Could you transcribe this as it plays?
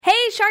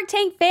Shark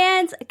Tank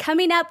fans,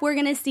 coming up, we're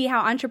going to see how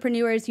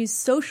entrepreneurs use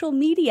social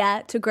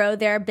media to grow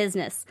their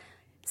business.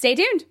 Stay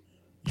tuned.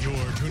 You're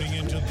tuning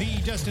into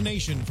the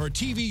destination for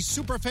TV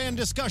superfan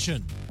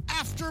discussion,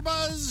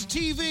 AfterBuzz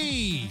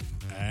TV.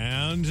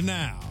 And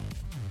now,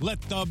 let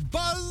the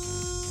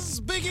buzz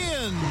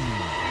begin.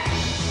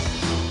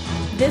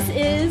 This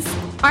is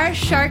our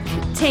Shark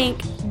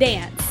Tank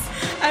dance.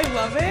 I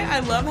love it.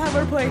 I love how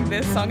we're playing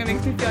this song. It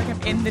makes me feel like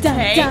I'm in the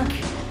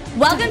tank.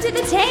 Welcome to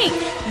the tank.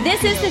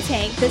 This is the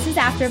tank. This is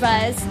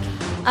AfterBuzz.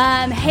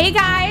 Hey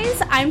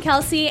guys, I'm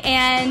Kelsey,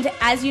 and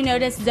as you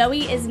notice,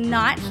 Zoe is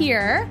not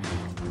here.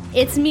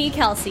 It's me,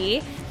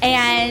 Kelsey,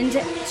 and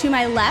to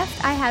my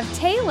left, I have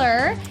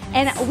Taylor,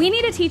 and we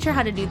need to teach her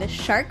how to do the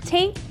Shark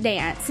Tank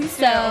dance.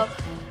 So,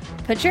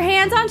 put your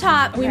hands on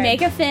top. Okay. We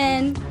make a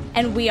fin,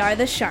 and we are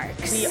the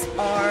sharks. We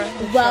are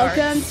the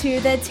Welcome sharks. to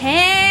the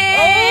tank.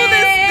 Oh,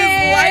 this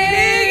lighting.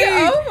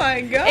 Oh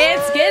my god.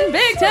 It's getting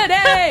big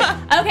today.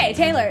 Okay,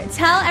 Taylor,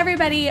 tell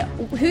everybody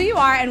who you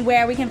are and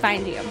where we can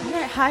find you.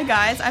 Okay, hi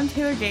guys, I'm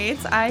Taylor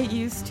Gates. I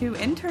used to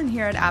intern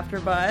here at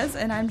AfterBuzz,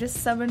 and I'm just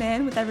subbing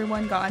in with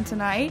everyone gone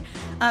tonight.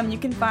 You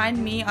can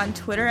find me on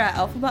Twitter at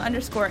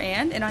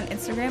alphabet_and on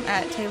Instagram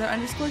at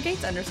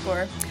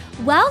Taylor_Gates_.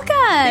 Welcome.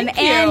 Thank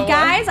you. And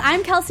guys,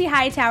 I'm Kelsey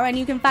Hightower, and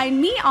you can find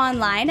me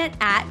online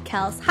at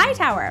Kels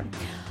Hightower.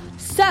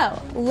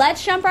 So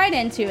let's jump right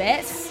into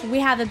it. We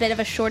have a bit of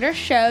a shorter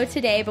show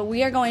today, but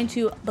we are going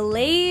to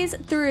blaze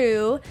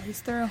through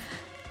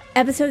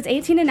episodes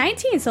 18 and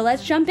 19. So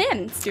let's jump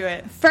in. Let's do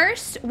it.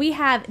 First, we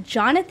have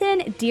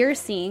Jonathan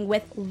Deersing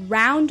with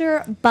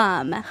Rounder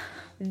Bum.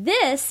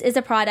 This is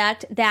a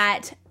product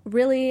that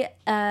really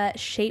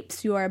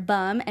shapes your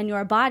bum and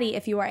your body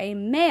if you are a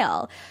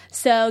male.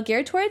 So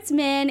geared towards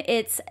men,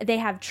 they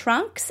have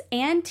trunks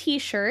and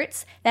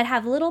t-shirts that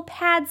have little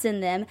pads in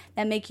them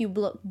that make you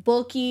look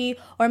bulky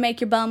or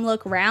make your bum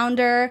look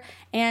rounder.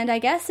 And I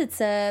guess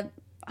it's a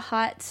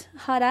hot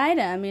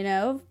item, you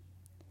know,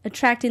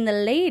 attracting the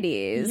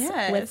ladies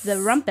with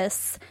the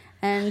rumpus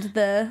and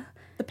the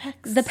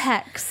pecs. The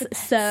pecs.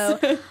 So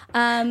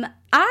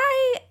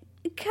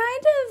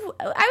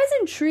I was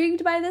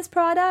intrigued by this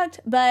product,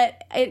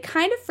 but it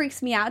kind of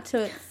freaks me out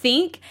to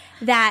think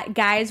that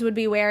guys would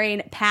be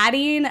wearing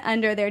padding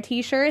under their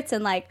t-shirts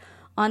and like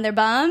on their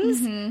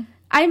bums. Mm-hmm.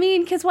 I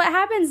mean, because what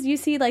happens, you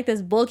see like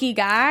this bulky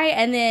guy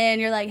and then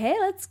you're like, hey,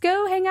 let's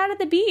go hang out at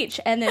the beach.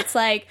 And it's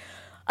like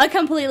a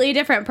completely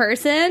different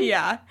person.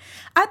 Yeah.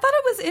 I thought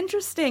it was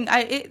interesting.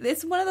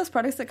 It's one of those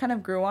products that kind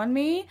of grew on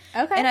me.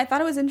 Okay. And I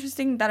thought it was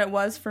interesting that it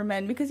was for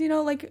men because, you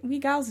know, like, we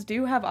gals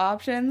do have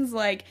options,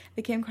 like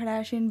the Kim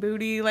Kardashian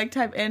booty, like,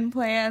 type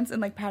implants and,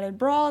 like, padded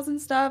bras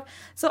and stuff.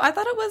 So I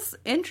thought it was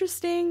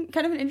interesting,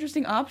 kind of an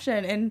interesting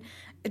option. And,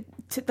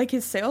 like,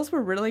 his sales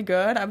were really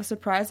good. I was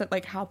surprised at,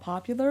 like, how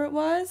popular it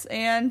was.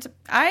 And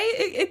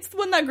it's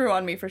one that grew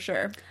on me for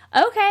sure.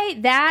 Okay,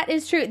 that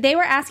is true. They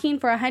were asking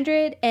for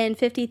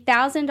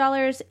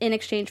 $150,000 in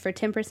exchange for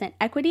 10%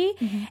 equity.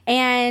 Mm-hmm.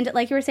 And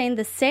like you were saying,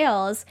 the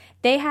sales,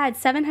 they had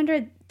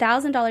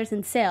 $700,000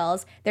 in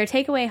sales. Their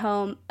take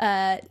home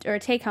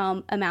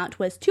amount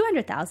was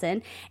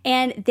 $200,000.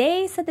 And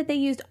they said that they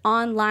used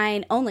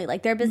online only.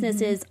 Like their business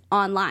is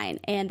online,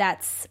 and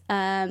that's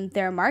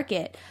their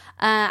market.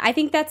 I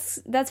think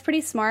that's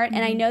pretty smart. Mm-hmm.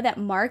 And I know that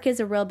Mark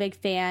is a real big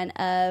fan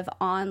of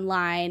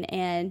online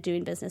and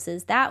doing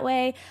businesses that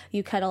way.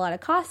 You cut a lot of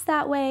costs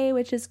that way,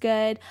 which is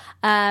good.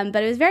 But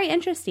it was very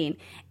interesting.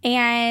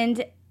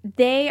 And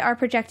they are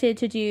projected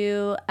to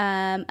do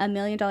 $1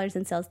 million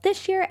in sales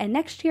this year, and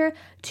next year,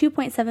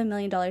 $2.7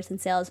 million in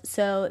sales.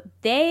 So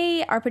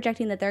they are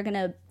projecting that they're going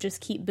to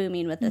just keep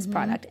booming with this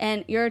product.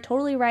 And you're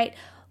totally right.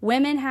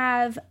 Women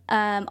have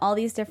all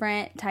these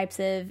different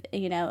types of,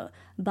 you know,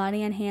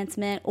 body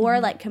enhancement or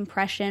like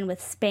compression with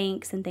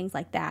Spanx and things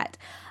like that.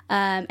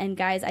 And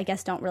guys, I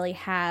guess, don't really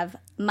have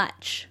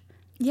much.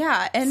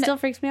 Yeah, and still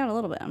freaks me out a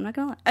little bit. I'm not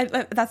gonna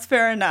lie. That's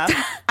fair enough.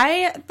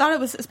 I thought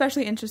it was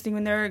especially interesting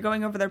when they were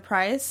going over their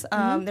price.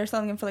 They're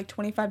selling them for like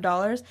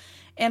 $25,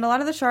 and a lot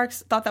of the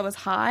sharks thought that was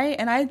high,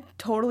 and I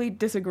totally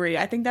disagree.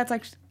 I think that's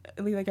actually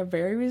like a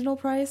very reasonable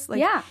price. Like,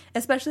 yeah,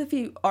 especially if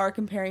you are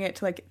comparing it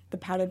to like the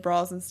padded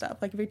bras and stuff.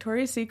 Like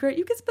Victoria's Secret,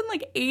 you could spend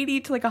like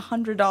 $80 to like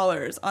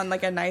 $100 on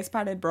like a nice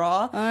padded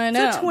bra. I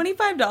know. So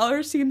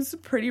 $25 seems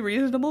pretty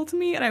reasonable to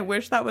me, and I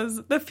wish that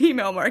was the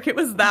female market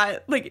was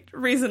that like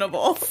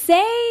reasonable. Same.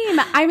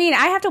 I mean,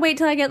 I have to wait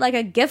till I get like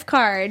a gift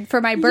card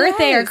for my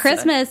birthday or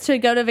Christmas to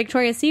go to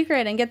Victoria's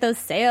Secret and get those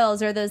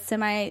sales or those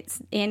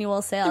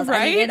semi-annual sales.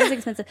 Right? I mean, it is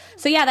expensive.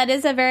 So yeah, that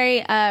is a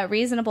very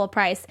reasonable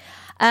price.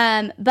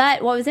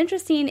 But what was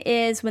interesting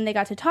is when they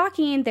got to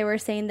talking, they were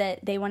saying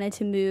that they wanted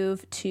to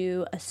move to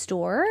a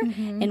store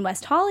in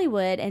West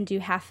Hollywood and do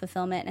half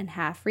fulfillment and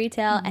half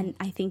retail. And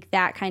I think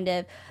that kind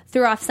of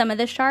threw off some of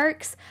the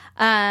sharks.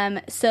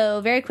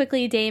 So very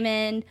quickly,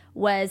 Damon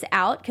was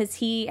out because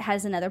he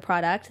has another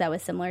product that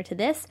was similar to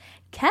this.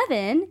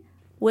 Kevin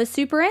was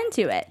super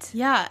into it.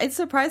 Yeah, it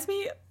surprised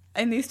me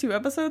in these 2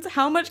 episodes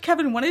how much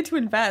Kevin wanted to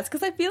invest,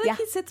 because I feel like Yeah.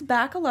 he sits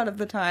back a lot of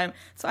the time.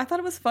 So I thought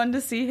it was fun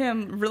to see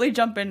him really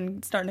jump in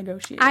and start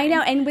negotiating. I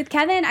know. And with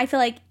Kevin, I feel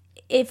like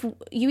if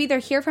you either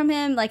hear from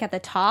him like at the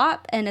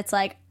top and it's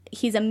like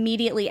he's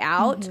immediately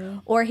out,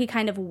 or he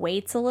kind of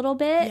waits a little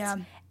bit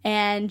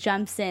and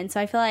jumps in. So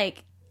I feel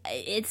like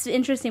it's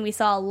interesting. We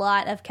saw a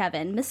lot of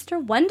Kevin,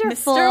 Mr.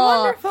 Wonderful. Mr.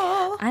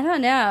 Wonderful. I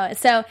don't know.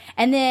 So,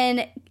 and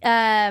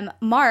then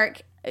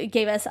Mark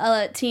gave us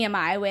a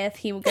TMI with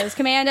he goes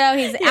commando,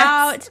 he's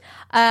out.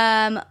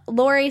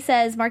 Lori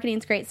says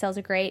marketing's great, sales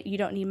are great, you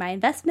don't need my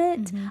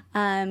investment,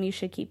 you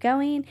should keep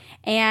going.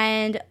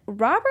 And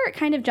Robert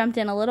kind of jumped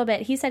in a little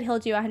bit. He said he'll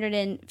do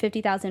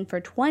 $150,000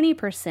 for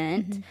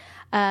 20%.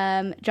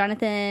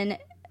 Jonathan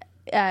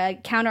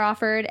counter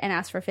offered and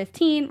asked for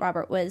 15.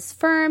 Robert was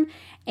firm,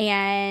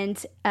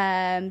 and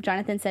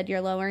Jonathan said,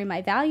 you're lowering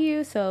my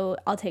value, so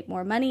I'll take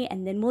more money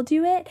and then we'll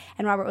do it.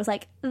 And Robert was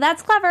like,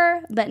 that's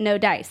clever, but no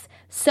dice.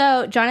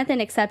 So Jonathan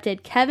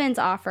accepted Kevin's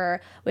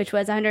offer, which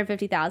was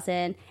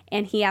 $150,000,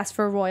 and he asked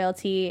for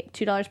royalty,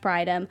 $2 per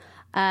item,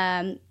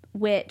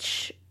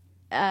 which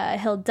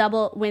he'll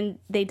double when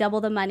they double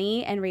the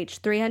money and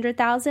reach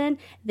 $300,000.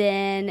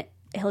 Then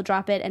he'll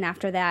drop it, and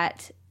after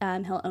that,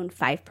 he'll own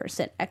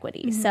 5%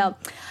 equity. So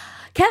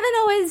Kevin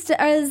always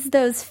does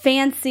those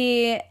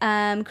fancy,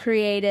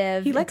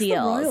 creative He likes deals.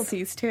 the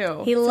royalties,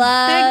 too. He He's a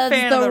loves big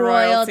fan the of the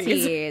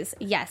royalties.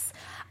 Yes.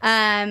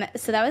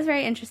 So that was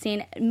very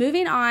interesting.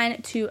 Moving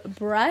on to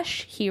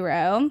Brush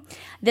Hero.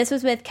 This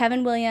was with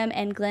Kevin William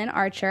and Glenn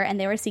Archer, and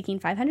they were seeking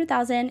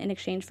 $500,000 in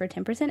exchange for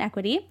 10%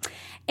 equity.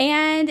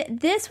 And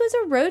this was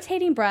a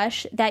rotating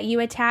brush that you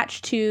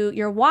attach to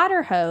your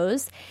water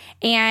hose,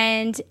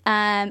 and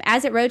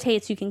as it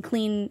rotates, you can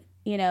clean,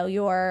 you know,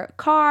 your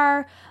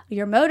car,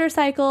 your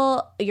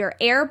motorcycle, your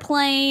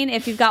airplane,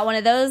 if you've got one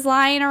of those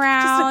lying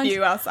around. Just a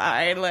few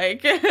outside,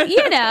 like.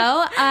 You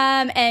know,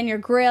 and your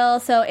grill.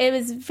 So it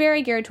was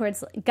very geared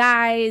towards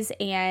guys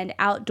and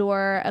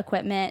outdoor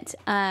equipment.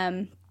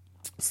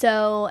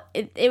 So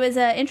it was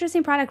an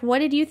interesting product. What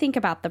did you think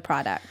about the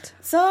product?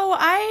 So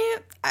I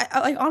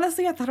like,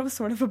 honestly, I thought it was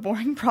sort of a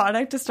boring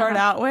product to start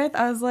out with.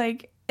 I was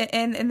like,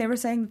 and they were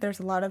saying that there's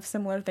a lot of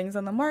similar things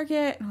on the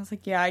market. And I was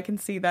like, yeah, I can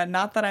see that.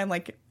 Not that I'm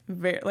like,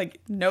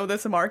 know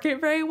this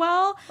market very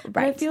well,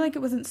 but I feel like it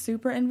wasn't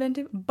super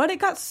inventive, but it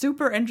got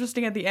super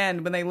interesting at the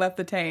end when they left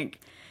the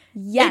tank.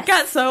 Yes. It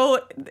got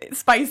so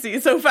spicy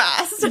so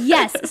fast.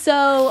 Yes.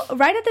 So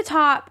right at the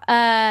top,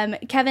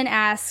 Kevin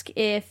asked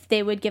if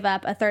they would give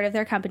up a third of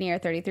their company or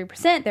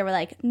 33%. They were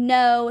like,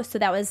 no. So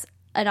that was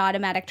an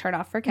automatic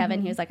turnoff for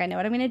Kevin. He was like, I know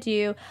what I'm going to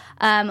do.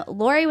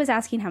 Lori was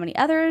asking how many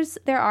others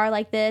there are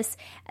like this.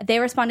 They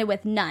responded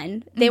with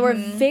none. They were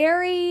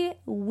very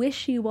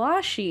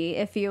wishy-washy,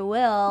 if you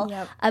will,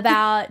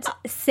 about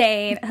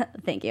saying,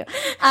 thank you,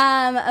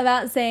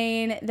 about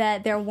saying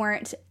that there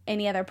weren't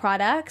any other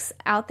products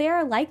out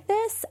there like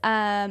this.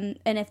 And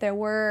if there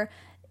were,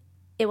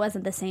 it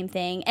wasn't the same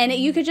thing. And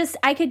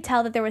I could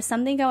tell that there was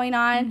something going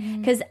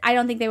on, because I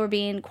don't think they were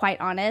being quite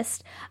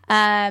honest.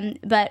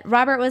 But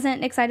Robert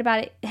wasn't excited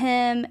about it.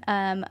 Him,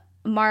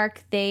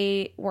 Mark,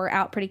 they were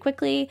out pretty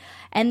quickly.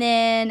 And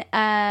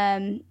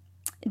then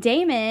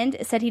Damon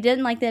said he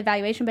didn't like the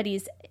evaluation, but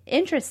he's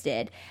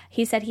interested.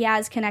 He said he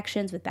has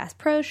connections with Bass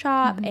Pro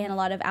Shop and a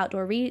lot of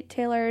outdoor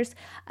retailers.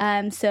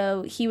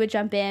 So he would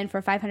jump in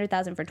for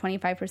 $500,000 for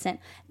 25%.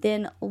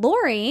 Then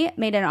Lori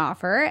made an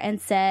offer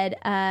and said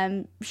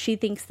she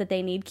thinks that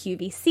they need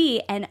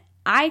QVC. And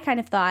I kind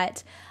of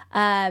thought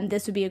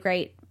this would be a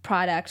great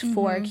product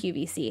for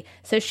QVC.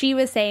 So she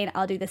was saying,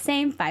 I'll do the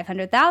same,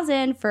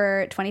 $500,000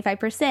 for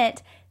 25%.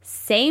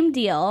 Same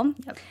deal.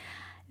 Yep.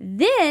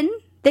 Then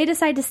they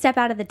decide to step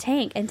out of the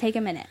tank and take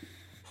a minute.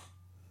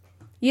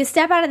 You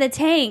step out of the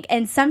tank,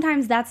 and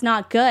sometimes that's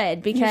not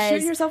good, because you're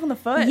shooting yourself in the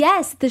foot.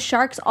 Yes, the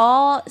sharks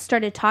all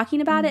started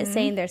talking about it,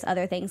 saying there's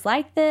other things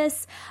like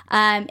this.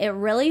 It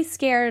really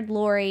scared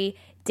Lori.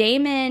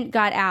 Damon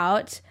got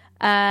out.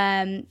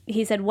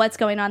 He said, what's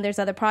going on? There's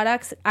other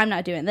products. I'm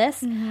not doing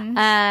this.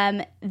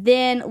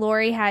 Then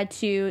Lori had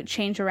to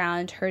change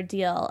around her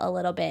deal a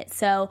little bit.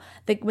 So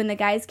when the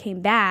guys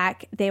came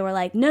back, they were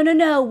like,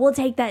 no, we'll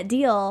take that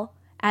deal,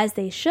 as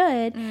they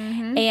should.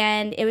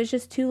 And it was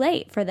just too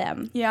late for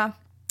them. Yeah.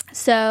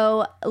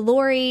 So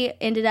Lori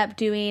ended up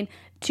doing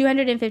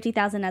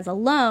 $250,000 as a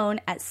loan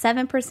at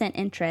 7%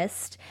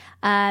 interest,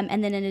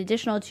 and then an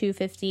additional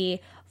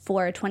 $250,000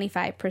 for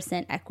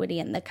 25% equity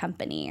in the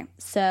company.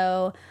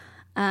 So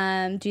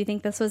do you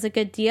think this was a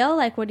good deal?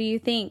 Like, what do you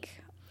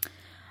think?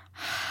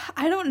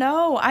 I don't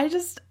know. I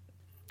just,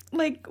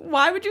 like,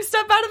 why would you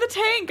step out of the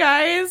tank,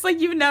 guys?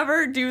 Like, you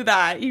never do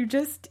that. You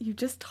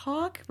just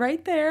talk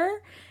right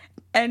there.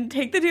 And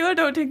take the deal or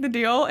don't take the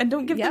deal, and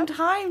don't give them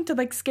time to,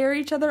 like, scare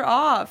each other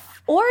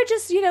off. Or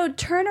just,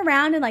 turn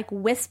around and, like,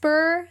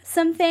 whisper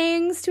some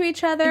things to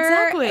each other.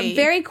 Exactly.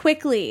 Very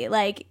quickly.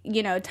 Like,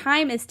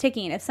 time is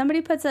ticking. If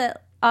somebody puts an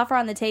offer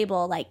on the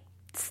table, like,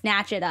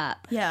 snatch it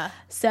up. Yeah.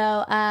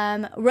 So,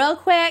 real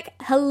quick,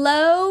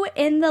 hello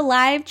in the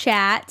live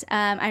chat.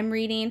 I'm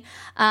reading,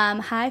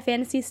 hi,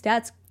 Fantasy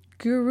Stats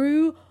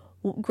Guru.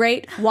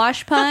 Great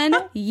wash pun.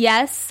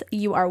 Yes,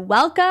 you are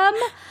welcome.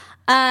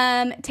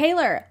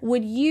 Taylor,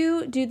 would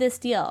you do this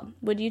deal?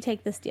 Would you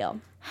take this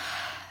deal?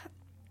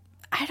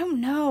 I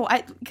don't know.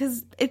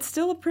 Because it's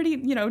still a pretty,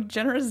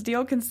 generous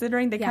deal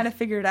considering they kind of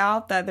figured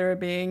out that they were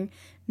being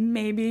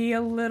maybe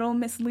a little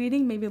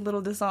misleading, maybe a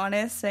little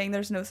dishonest, saying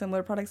there's no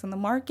similar products on the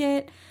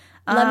market.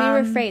 Let me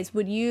rephrase.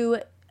 Would you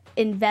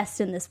invest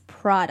in this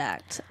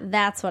product?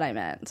 That's what I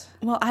meant.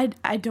 Well,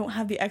 I don't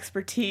have the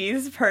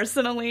expertise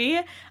personally,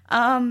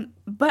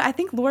 but I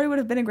think Lori would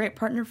have been a great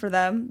partner for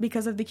them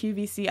because of the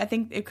QVC. I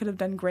think it could have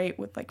done great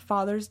with like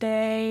Father's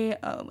Day,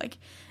 like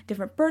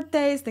different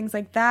birthdays, things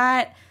like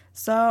that.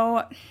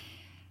 So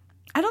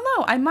I don't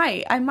know. I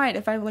might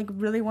if I like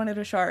really wanted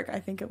a shark. I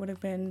think it would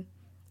have been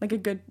like a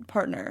good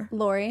partner.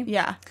 Lori?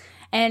 Yeah.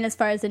 And as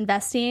far as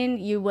investing,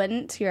 you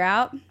wouldn't? You're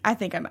out? I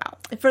think I'm out.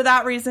 For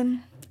that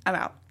reason, I'm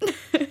out.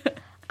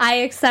 I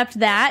accept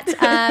that.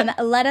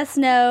 Let us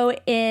know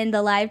in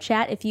the live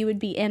chat if you would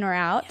be in or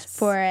out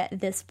for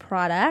this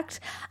product.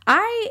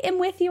 I am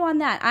with you on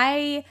that.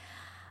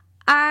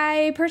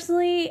 I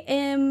personally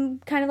am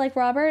kind of like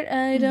Robert.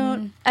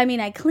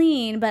 I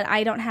clean, but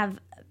I don't have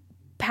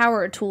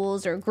power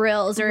tools or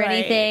grills or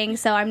anything,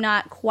 so I'm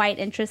not quite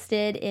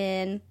interested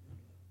in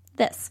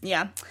this.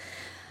 Yeah.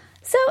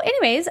 So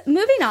anyways,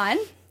 moving on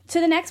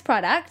to the next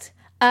product.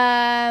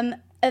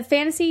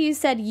 Fantasy, you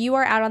said you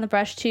are out on the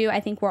brush too. I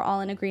think we're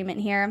all in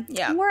agreement here.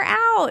 Yeah. We're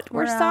out.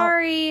 We're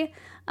sorry.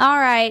 All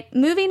right.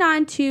 Moving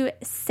on to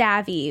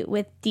Savvy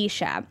with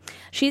Disha.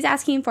 She's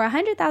asking for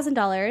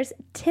 $100,000,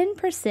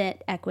 10%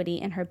 equity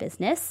in her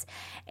business.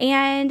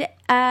 And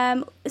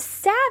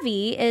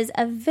Savvy is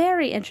a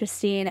very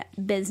interesting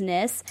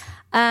business.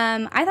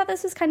 I thought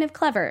this was kind of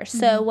clever.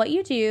 So what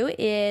you do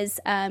is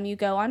you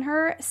go on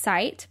her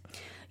site.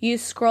 You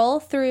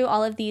scroll through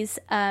all of these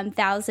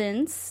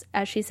thousands,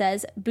 as she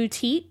says,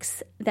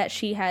 boutiques that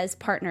she has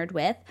partnered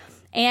with,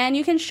 and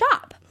you can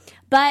shop.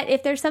 But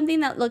if there's something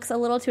that looks a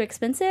little too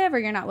expensive or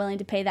you're not willing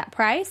to pay that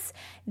price,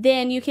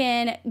 then you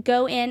can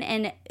go in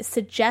and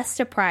suggest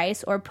a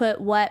price or put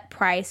what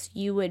price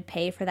you would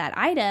pay for that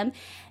item.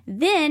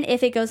 Then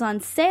if it goes on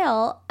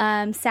sale,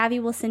 Savvy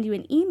will send you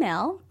an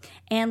email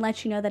and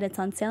let you know that it's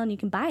on sale and you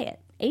can buy it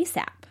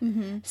ASAP.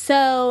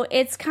 So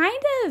it's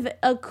kind of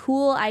a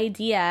cool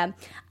idea.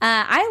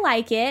 I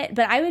like it,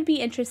 but I would be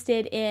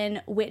interested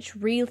in which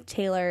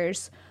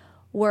retailers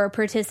were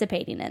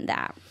participating in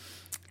that.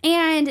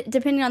 And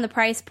depending on the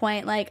price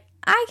point, like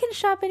I can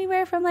shop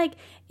anywhere from like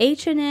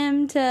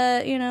H&M to,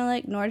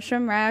 like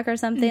Nordstrom Rack or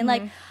something.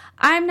 Like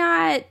I'm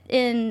not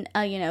in a,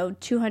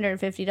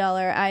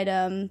 $250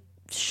 item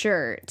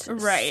shirt.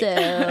 Right.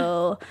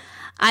 So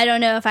I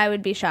don't know if I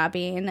would be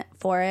shopping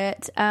for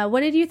it.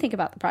 What did you think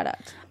about the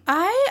product?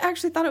 I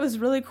actually thought it was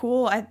really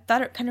cool. I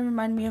thought it kind of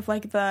reminded me of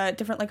like the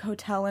different like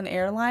hotel and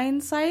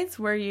airline sites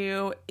where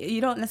you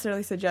don't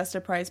necessarily suggest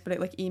a price, but it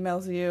like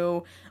emails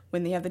you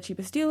when they have the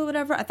cheapest deal or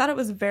whatever. I thought it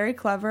was very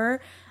clever.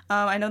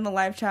 I know in the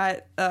live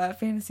chat,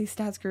 Fantasy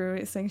Stats Guru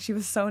is saying she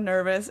was so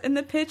nervous, and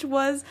the pitch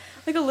was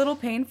like a little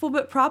painful,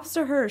 but props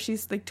to her.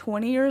 She's like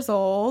 20 years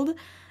old,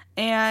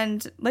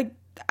 and like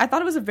I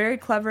thought it was a very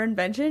clever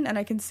invention, and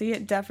I can see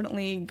it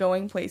definitely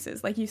going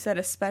places. Like you said,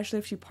 especially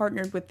if she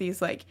partnered with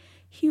these like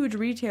huge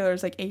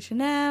retailers like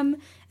H&M,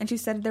 and she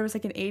said there was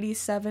like an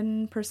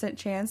 87%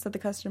 chance that the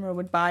customer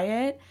would buy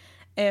it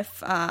if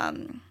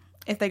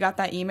they got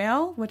that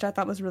email, which I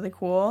thought was really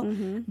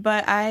cool.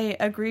 But I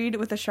agreed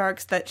with the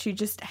Sharks that she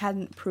just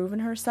hadn't proven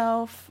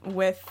herself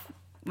with,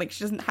 like,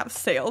 she doesn't have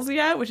sales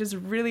yet, which is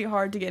really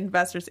hard to get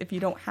investors if you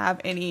don't have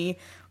any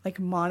like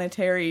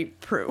monetary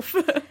proof.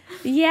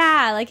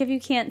 Yeah, like if you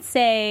can't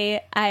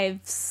say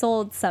I've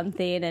sold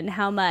something and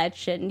how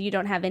much, and you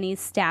don't have any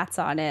stats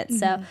on it.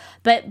 So,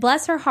 but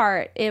bless her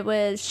heart,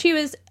 she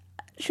was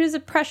a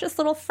precious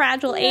little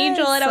fragile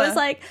angel, and I was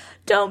like,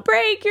 don't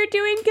break, you're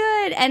doing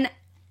good. And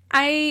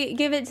I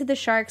give it to the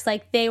Sharks,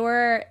 like they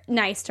were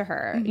nice to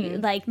her.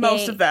 Like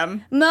most of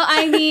them.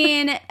 I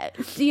mean,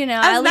 as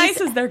nice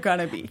as they're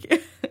gonna be.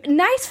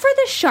 Nice for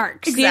the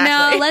Sharks,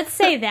 exactly. Let's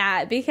say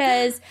that,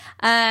 because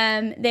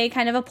they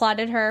kind of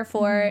applauded her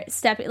for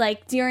stepping,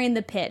 like during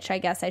the pitch, I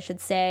guess I should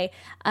say.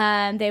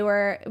 They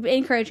were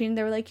encouraging.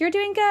 They were like, "You're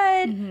doing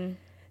good.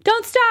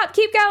 Don't stop.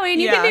 Keep going.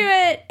 You can do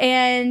it."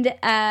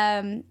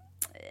 And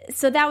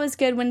so that was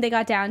good when they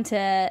got down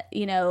to,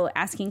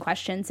 asking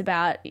questions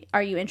about,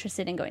 are you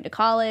interested in going to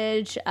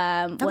college?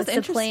 What's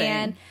the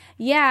plan?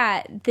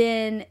 Yeah.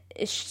 Then,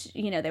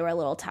 they were a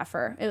little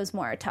tougher. It was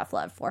more tough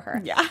love for her.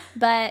 Yeah.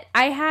 But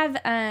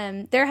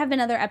there have been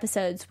other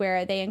episodes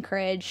where they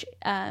encourage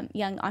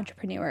young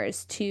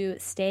entrepreneurs to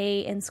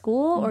stay in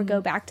school or go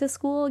back to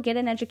school, get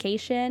an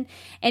education.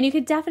 And you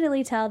could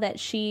definitely tell that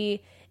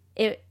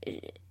I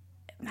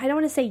don't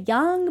want to say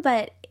young,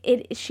 but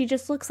she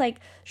just looks like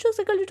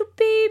a little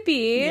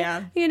baby.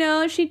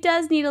 Yeah. She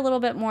does need a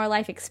little bit more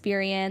life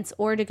experience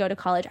or to go to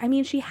college. I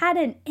mean, she had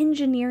an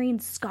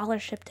engineering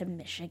scholarship to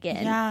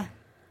Michigan. Yeah.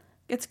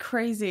 It's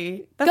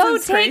crazy. That Go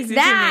take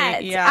that.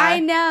 Yeah. I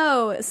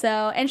know. So,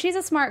 and she's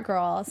a smart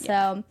girl.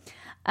 So,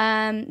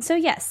 So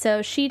yes,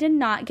 so she did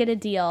not get a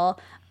deal,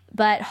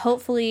 but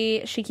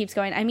hopefully she keeps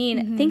going. I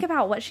mean, think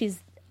about what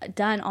she's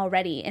done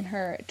already in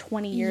her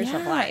 20 years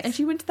of life. And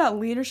she went to that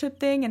leadership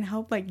thing and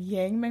helped like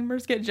Yang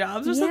members get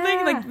jobs or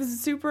something. Like, it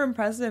was super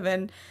impressive.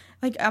 And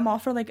like, I'm all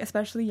for like,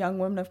 especially young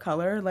women of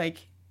color,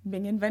 like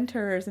being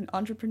inventors and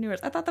entrepreneurs.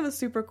 I thought that was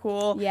super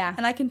cool. Yeah.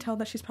 And I can tell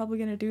that she's probably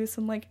going to do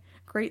some like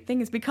great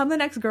things, become the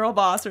next girl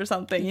boss or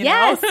something. You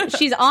yes, know?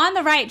 She's on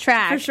the right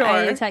track. For sure.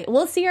 I tell you.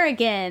 We'll see her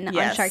again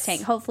on Shark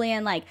Tank, hopefully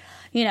in like,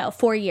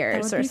 4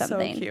 years or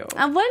something. So cute.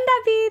 Wouldn't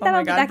that be?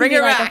 That could be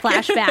like a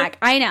flashback.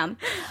 I know.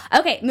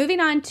 Okay,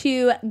 moving on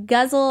to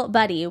Guzzle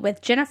Buddy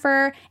with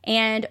Jennifer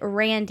and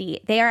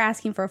Randy. They are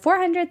asking for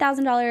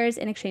 $400,000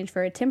 in exchange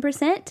for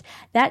 10%.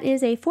 That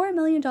is a $4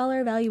 million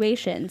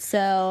valuation.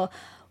 So,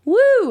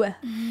 woo!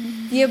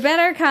 You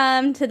better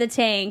come to the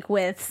tank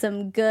with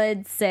some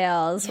good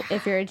sales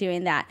if you're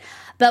doing that.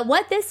 But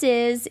what this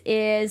is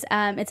it's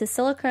a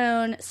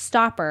silicone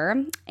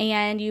stopper,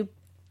 and you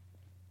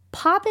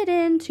pop it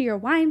into your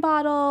wine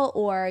bottle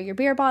or your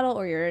beer bottle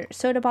or your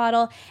soda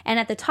bottle, and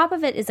at the top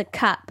of it is a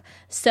cup.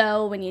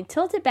 So when you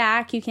tilt it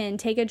back, you can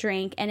take a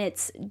drink, and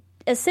it's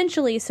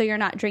essentially so you're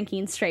not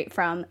drinking straight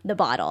from the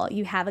bottle.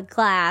 You have a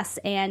glass,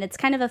 and it's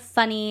kind of a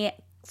funny,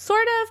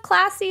 sort of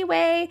classy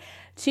way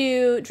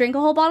to drink a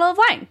whole bottle of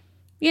wine.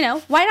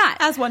 Why not?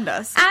 As one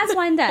does. As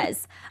one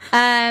does.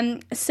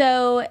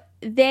 So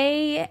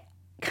they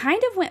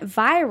kind of went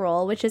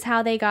viral, which is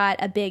how they got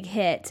a big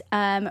hit.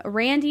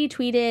 Randy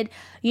tweeted,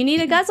 "You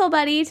need a Guzzle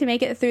Buddy to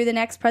make it through the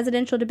next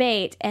presidential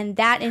debate." And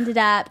that ended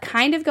up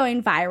kind of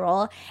going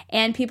viral.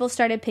 And people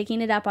started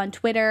picking it up on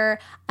Twitter,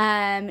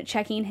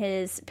 checking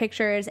his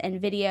pictures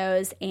and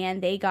videos,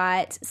 and they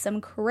got some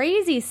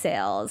crazy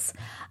sales.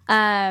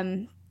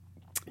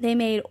 They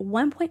made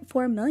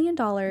 $1.4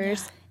 million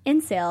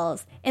in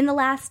sales in the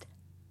last,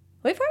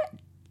 wait for it,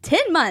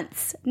 10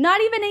 months,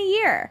 not even a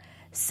year.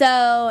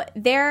 So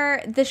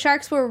the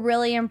Sharks were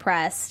really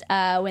impressed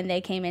when they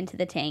came into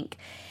the tank.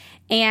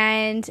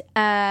 And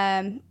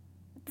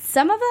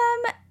some of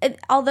them,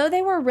 although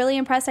they were really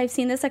impressed, I've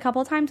seen this a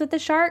couple times with the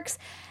Sharks,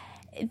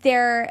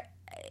 they're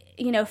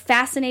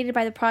fascinated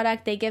by the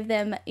product. They give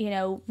them,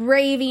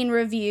 raving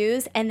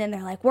reviews, and then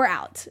they're like, "We're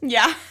out."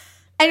 Yeah.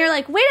 And you're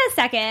like, wait a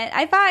second,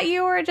 I thought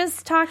you were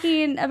just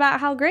talking about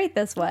how great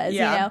this was,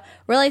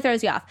 really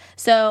throws you off.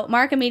 So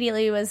Mark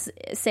immediately was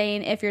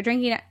saying, if you're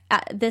drinking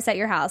this at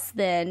your house,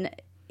 then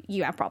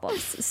you have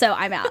problems. So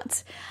I'm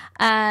out.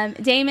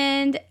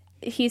 Damon,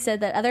 he said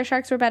that other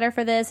Sharks were better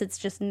for this. It's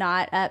just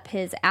not up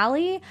his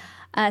alley.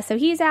 So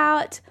he's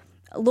out.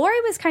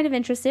 Lori was kind of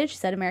interested. She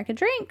said American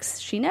Drinks.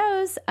 She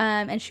knows.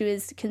 And she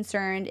was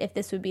concerned if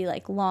this would be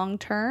like long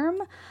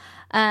term.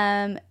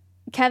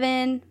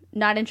 Kevin,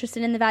 not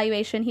interested in the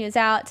valuation. He was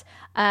out.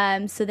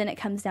 So then it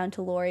comes down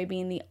to Lori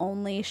being the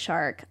only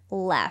Shark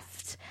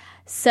left.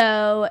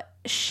 So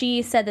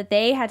she said that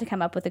they had to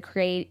come up with a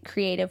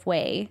creative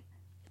way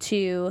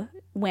to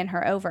win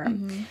her over.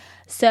 Mm-hmm.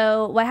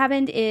 So what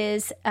happened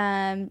is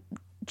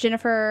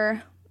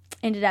Jennifer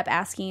ended up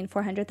asking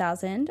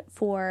 $400,000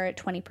 for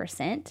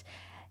 20%.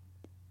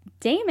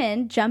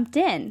 Damon jumped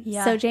in.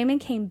 Yeah. So Damon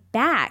came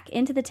back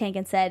into the tank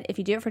and said, if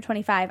you do it for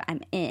 25,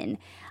 I'm in.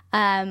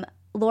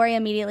 Lori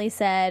immediately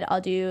said,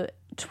 I'll do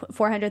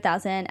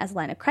 $400,000 as a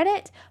line of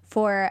credit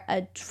for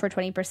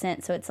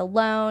 20%. So it's a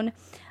loan.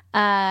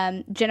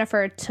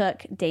 Jennifer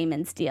took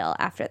Damon's deal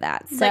after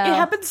that. So it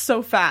happened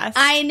so fast.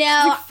 I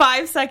know. Like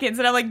 5 seconds,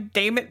 and I'm like,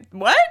 Damon,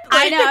 what?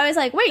 I know. I was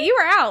like, wait, you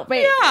were out.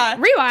 Wait,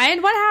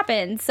 rewind. What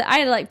happened? So I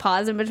had to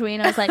pause in between.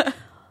 I was like,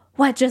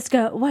 what just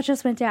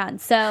went down?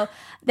 So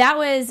that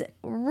was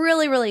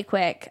really, really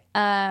quick.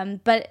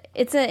 But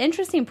it's an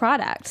interesting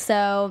product.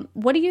 So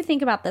what do you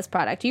think about this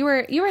product? You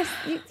were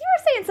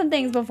saying some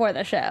things before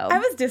the show. I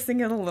was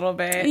dissing it a little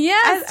bit.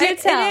 Yes, do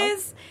tell. It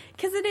is,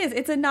 because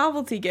it's a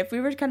novelty gift. We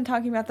were kind of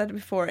talking about that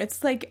before.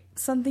 It's like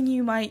something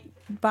you might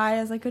buy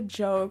as like a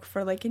joke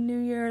for like a New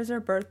Year's or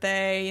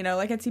birthday,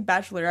 like I'd see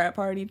bachelorette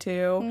party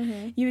too.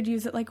 Mm-hmm. You would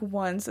use it like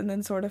once and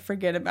then sort of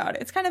forget about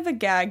it. It's kind of a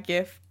gag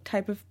gift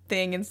type of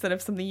thing instead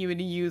of something you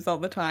would use all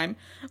the time,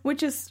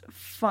 which is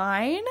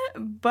fine,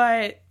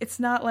 but it's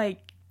not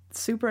like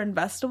super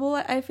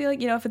investable. I feel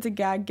like, if it's a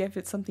gag gift,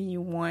 it's something you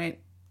want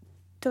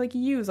to like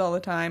use all the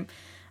time.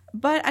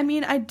 But I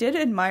mean, I did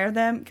admire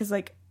them because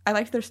like I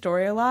liked their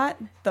story a lot.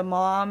 The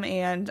mom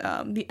and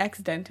the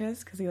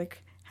ex-dentist, because he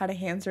like had a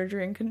hand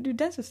surgery and couldn't do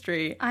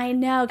dentistry. I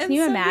know. Can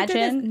you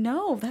imagine?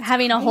 No, that's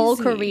having crazy. A whole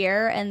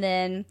career and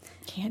then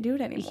can't do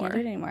it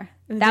anymore.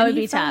 That would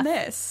be tough.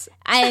 This.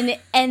 And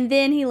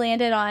then he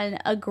landed on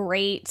a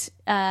great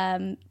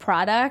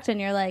product, and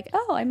you're like,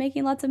 oh, I'm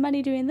making lots of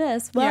money doing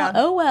this.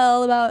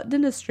 Well, about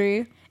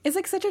dentistry. It's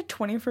like such a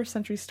 21st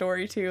century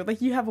story too.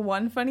 Like you have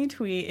one funny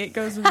tweet, it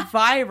goes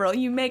viral,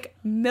 you make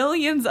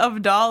millions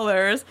of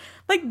dollars.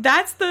 Like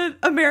that's the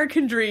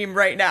American dream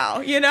right now,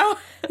 Yeah,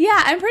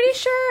 I'm pretty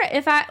sure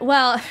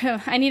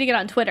I need to get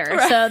on Twitter.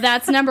 Right. So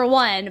that's number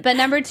one. But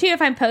number two,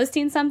 if I'm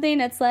posting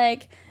something, it's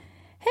like,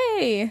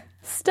 hey,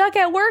 stuck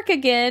at work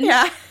again.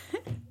 Yeah.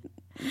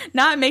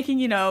 Not making,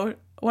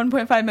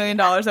 $1.5 million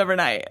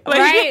overnight. Like,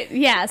 right?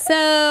 Yeah.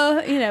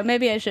 So,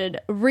 maybe I should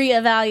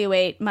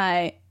reevaluate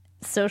my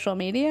social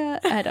media.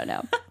 I don't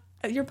know.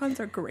 Your puns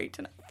are great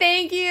tonight.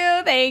 Thank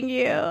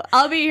you.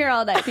 I'll be here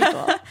all night,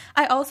 people.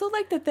 I also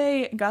like that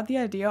they got the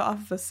idea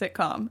off of a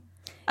sitcom.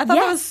 I thought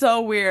that was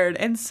so weird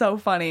and so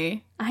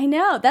funny. I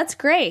know. That's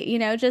great.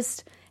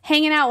 Just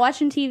hanging out,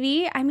 watching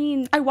TV. I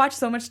mean, I watch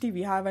so much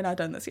TV. How have I not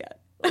done this yet?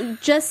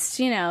 Just,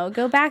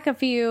 go back a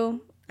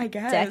few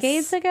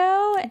decades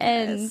ago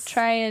and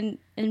try and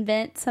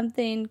invent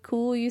something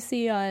cool you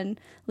see on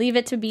Leave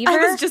It to Beaver. I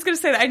was just going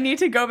to say that. I need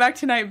to go back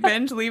tonight,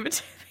 binge Leave It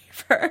to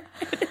Beaver,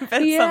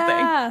 and invent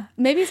something.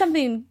 Maybe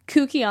something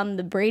kooky on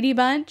the Brady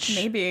Bunch.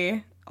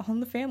 Maybe. All in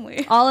the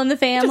Family. All in the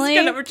Family.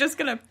 We're just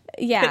going to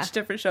pitch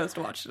different shows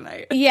to watch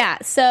tonight. Yeah.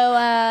 So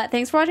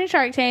thanks for watching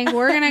Shark Tank.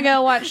 We're going to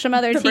go watch some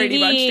other TV. Brady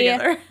Bunch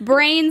together.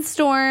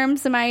 Brainstorm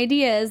some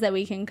ideas that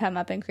we can come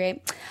up and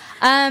create.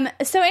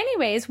 So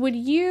anyways, would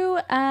you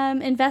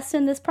invest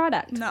in this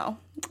product? No.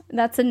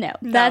 That's a no.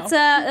 That's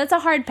a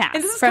hard pass.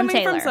 And this is from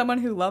coming Taylor. from someone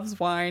who loves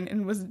wine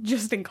and was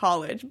just in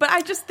college. But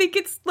I just think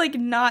it's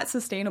not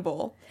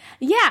sustainable.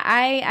 Yeah,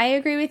 I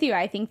agree with you.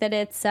 I think that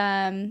it's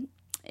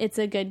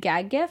a good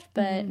gag gift,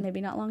 but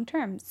maybe not long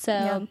term.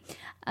 So,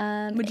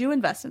 would you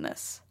invest in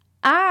this?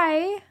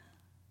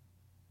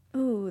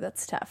 Ooh,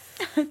 that's tough.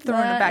 Throwing it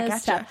back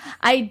at you.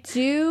 I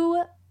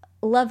do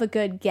love a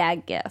good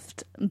gag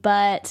gift,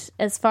 but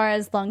as far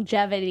as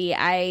longevity,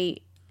 I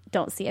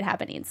don't see it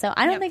happening. So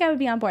I don't think I would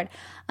be on board.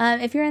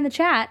 If you're in the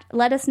chat,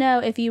 let us know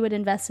if you would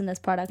invest in this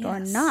product or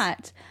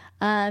not.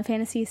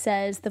 Fantasy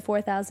says the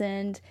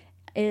 $4,000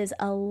 is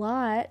a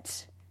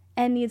lot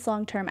and needs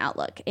long-term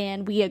outlook,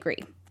 and we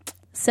agree.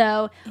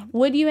 So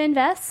would you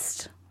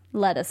invest?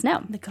 Let us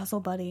know. The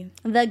Guzzle Buddy.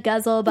 The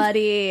Guzzle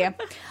Buddy.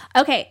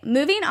 Okay,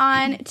 moving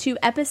on to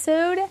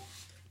episode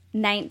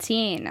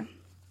 19.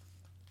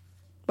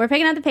 We're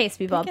picking up the pace,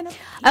 people.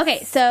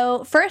 Okay,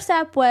 so first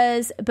up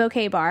was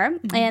Bouquet Bar,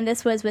 and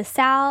this was with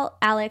Sal,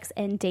 Alex,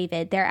 and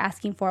David. They're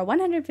asking for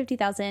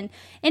 $150,000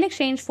 in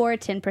exchange for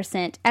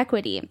 10%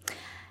 equity.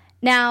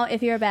 Now,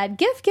 if you're a bad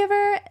gift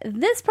giver,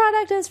 this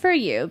product is for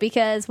you,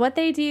 because what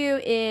they do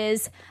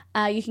is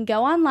you can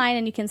go online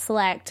and you can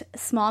select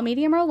small,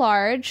 medium, or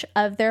large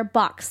of their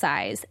box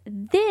size.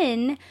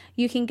 Then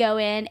you can go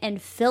in and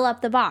fill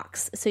up the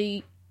box. So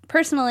you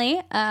personally,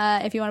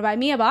 if you want to buy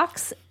me a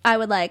box, I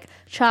would like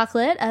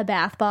chocolate, a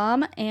bath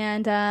bomb,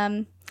 and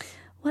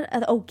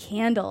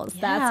candles.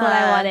 Yeah. That's what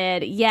I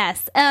wanted.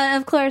 Yes.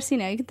 Of course, you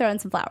can throw in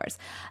some flowers.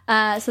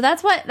 So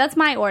that's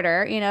my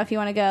order, if you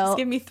want to go. Just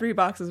give me 3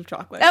 boxes of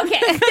chocolate. Okay.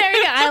 There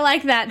you go. I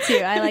like that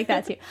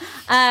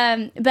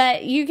too.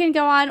 But you can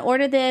go on,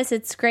 order this.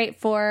 It's great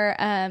for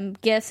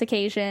gifts,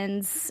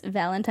 occasions.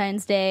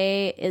 Valentine's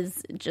Day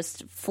is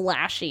just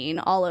flashing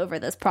all over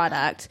this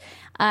product.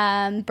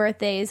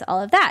 Birthdays,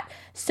 all of that.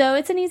 So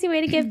it's an easy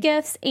way to give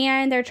gifts,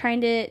 and they're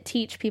trying to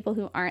teach people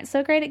who aren't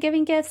so great at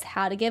giving gifts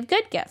how to give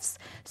good gifts.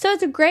 So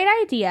it's a great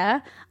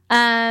idea.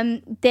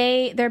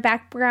 Their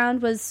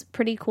background was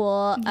pretty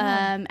cool.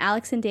 Yeah.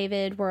 Alex and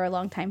David were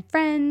longtime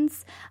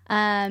friends,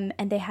 and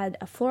they had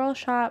a floral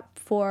shop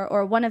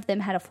one of them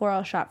had a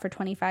floral shop for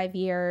 25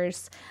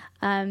 years.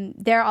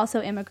 They're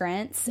also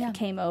immigrants,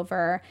 came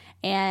over,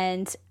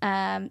 and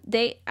I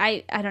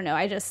don't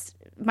know,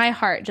 my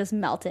heart just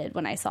melted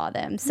when I saw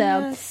them.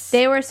 So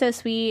they were so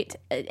sweet,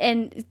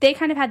 and they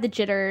kind of had the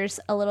jitters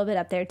a little bit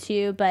up there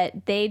too,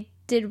 but they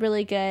did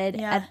really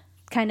good at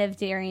kind of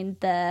during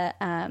the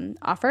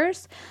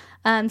offers.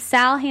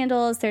 Sal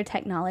handles their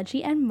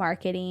technology and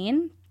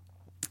marketing,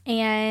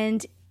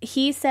 and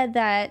he said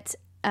that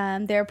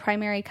their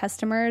primary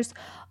customers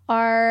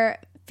are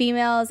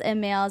females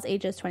and males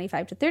ages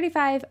 25 to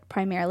 35,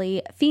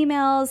 primarily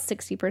females,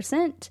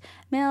 60%,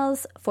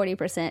 males,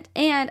 40%.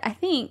 And I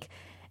think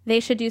they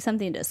should do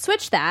something to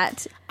switch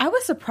that. I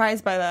was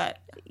surprised by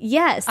that.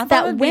 Yes,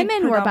 that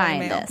women were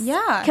buying this.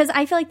 Yeah. Because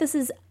I feel like this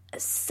is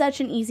such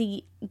an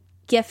easy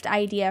gift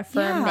idea for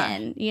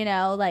men.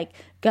 Like,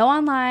 go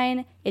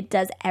online, it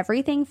does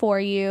everything for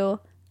you,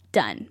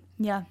 done.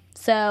 Yeah.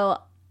 So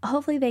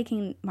hopefully they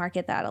can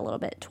market that a little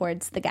bit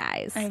towards the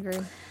guys. I agree.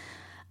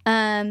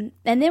 And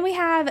then we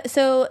have,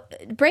 so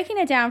breaking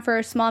it down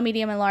for small,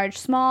 medium, and large.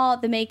 Small,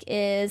 the make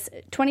is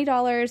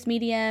 $20,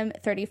 medium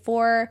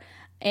 $34,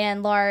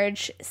 and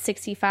large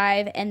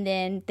 $65, and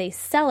then they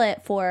sell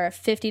it for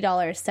 $50,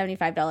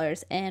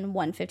 $75, and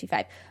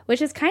 $155,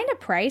 which is kind of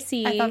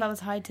pricey. I thought that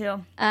was high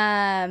too.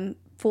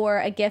 For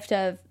a gift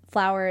of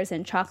flowers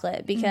and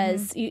chocolate,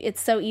 because it's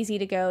so easy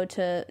to go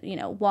to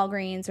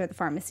Walgreens or the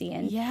pharmacy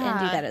and do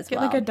that as well.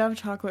 Get like a Dove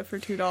chocolate for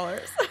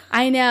 $2.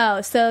 I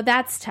know, so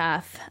that's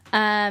tough.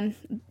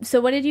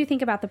 So what did you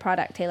think about the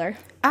product, Taylor?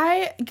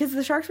 Because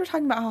the Sharks were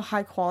talking about how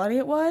high quality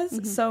it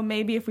was, so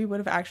maybe if we would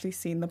have actually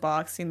seen the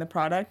box, seen the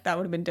product, that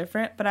would have been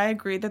different. But I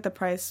agreed that the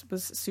price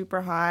was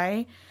super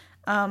high.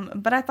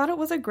 But I thought it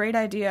was a great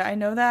idea. I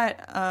know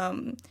that.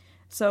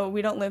 So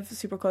we don't live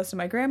super close to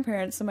my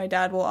grandparents, so my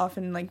dad will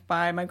often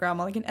buy my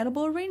grandma an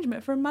edible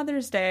arrangement for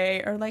Mother's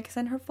Day, or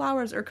send her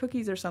flowers or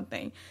cookies or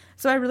something.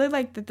 So I really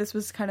liked that this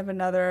was kind of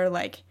another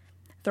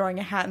throwing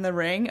a hat in the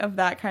ring of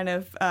that kind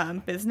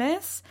of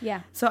business.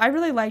 Yeah. So I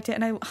really liked it,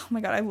 and oh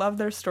my God, I love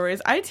their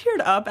stories. I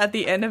teared up at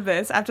the end of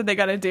this after they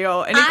got a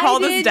deal, and he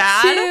called his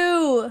dad.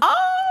 Too.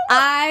 Oh!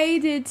 I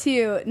did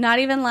too. Not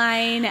even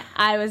lying.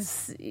 I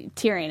was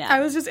tearing up. I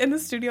was just in the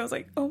studio. I was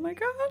like, oh my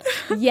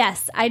God.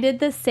 Yes, I did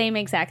the same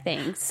exact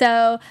thing.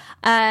 So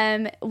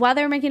while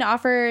they were making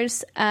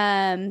offers,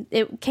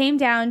 it came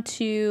down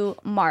to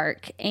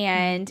Mark,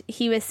 and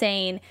he was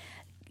saying,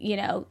 you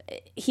know,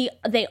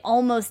 they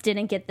almost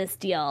didn't get this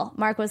deal.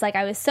 Mark was like,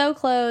 I was so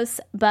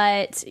close,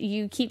 but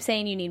you keep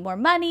saying you need more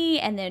money,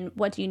 and then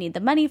what do you need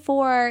the money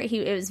for?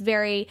 It was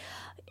very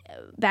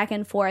back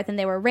and forth, and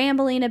they were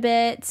rambling a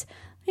bit.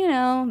 You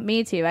know,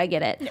 me too. I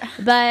get it. Yeah.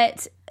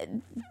 But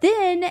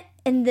then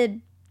in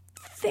the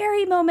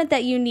very moment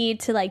that you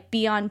need to like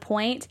be on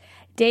point,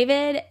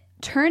 David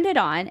turned it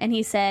on and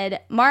he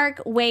said,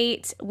 Mark,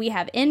 wait, we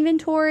have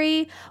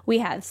inventory, we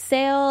have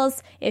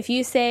sales. If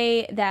you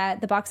say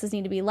that the boxes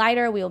need to be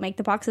lighter, we will make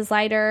the boxes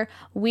lighter.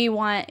 We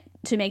want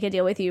to make a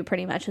deal with you,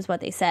 pretty much is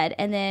what they said.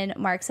 And then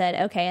Mark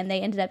said, okay, and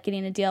they ended up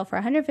getting a deal for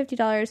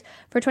 $150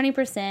 for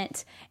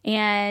 20%,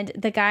 and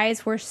the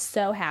guys were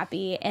so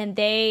happy, and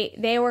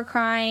they were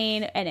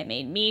crying, and it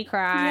made me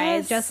cry,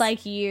 yes, just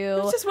like you.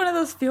 It was just one of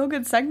those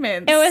feel-good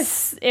segments.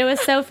 It was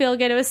so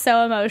feel-good. It was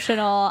so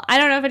emotional. I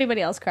don't know if anybody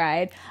else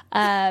cried,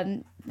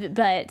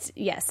 but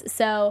yes.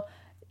 So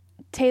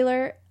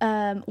Taylor,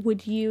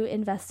 would you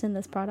invest in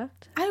this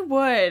product? I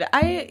would.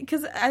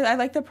 Because I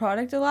like the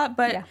product a lot,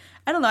 but yeah.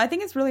 I don't know. I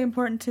think it's really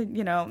important to,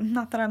 you know,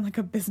 not that I'm like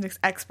a business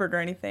expert or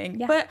anything,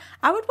 yeah, but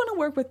I would want to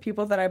work with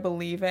people that I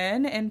believe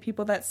in and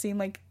people that seem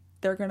like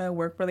they're going to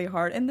work really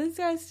hard. And these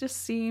guys just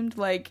seemed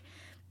like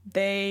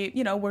they,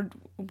 you know, would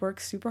work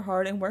super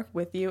hard and work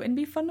with you and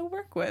be fun to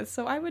work with.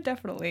 So I would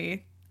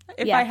definitely,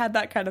 if I had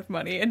that kind of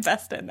money,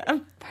 invest in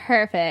them.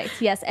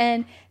 Perfect. Yes.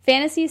 And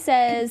Fantasy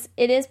says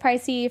it is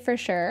pricey for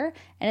sure.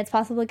 And it's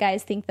possible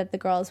guys think that the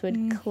girls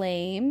would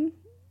claim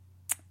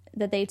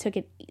that they took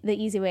it the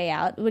easy way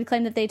out, would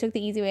claim that they took the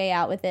easy way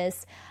out with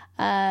this,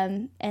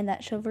 and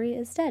that chivalry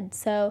is dead.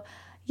 So,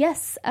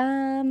 yes.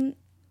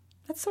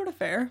 That's sort of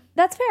fair.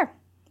 That's fair.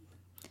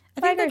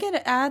 I think they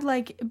could add,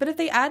 like, but if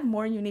they add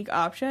more unique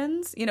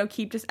options, you know,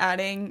 keep just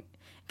adding,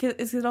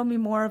 because it'll be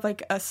more of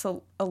like a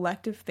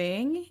selective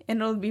thing,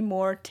 and it'll be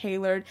more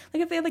tailored.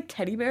 Like if they had like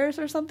teddy bears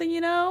or something, you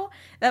know,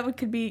 that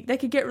could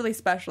get really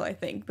special, I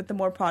think. But the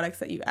more products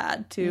that you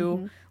add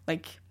to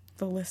like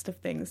the list of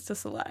things to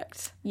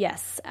select.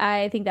 Yes,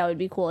 I think that would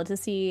be cool to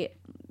see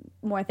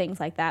more things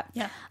like that.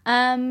 Yeah.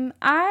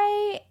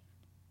 I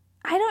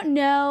don't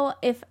know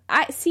if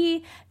I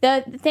see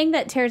the thing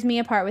that tears me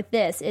apart with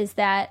this is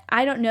that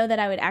I don't know that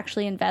I would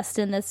actually invest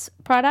in this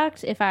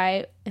product if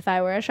I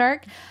were a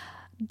shark.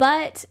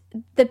 But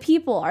the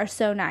people are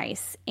so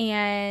nice,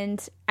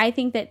 and I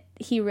think that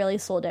he really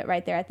sold it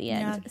right there at the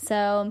end. Yeah.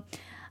 So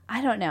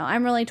I don't know.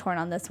 I'm really torn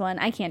on this one.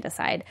 I can't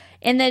decide.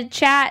 In the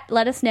chat,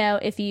 let us know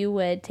if you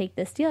would take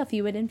this deal, if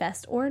you would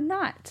invest or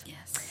not.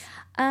 Yes.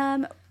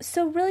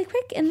 So really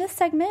quick, in this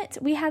segment,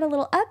 we had a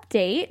little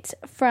update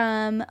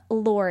from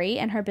Lori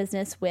and her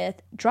business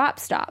with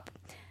DropStop.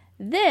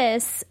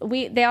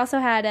 They also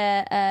had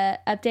a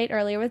update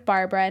earlier with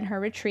Barbara and her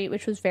retreat,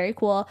 which was very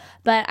cool.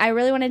 But I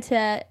really wanted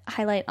to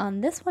highlight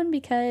on this one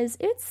because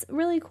it's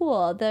really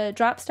cool. The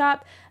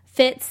DropStop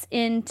fits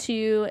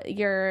into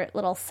your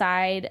little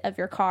side of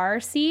your car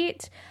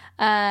seat,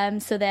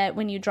 so that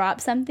when you drop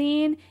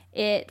something,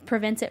 it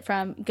prevents it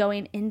from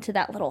going into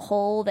that little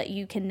hole that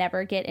you can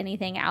never get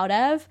anything out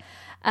of,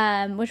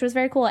 which was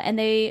very cool. And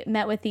they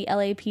met with the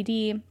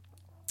LAPD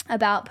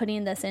about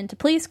putting this into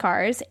police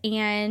cars,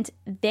 and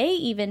they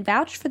even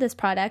vouched for this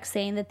product,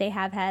 saying that they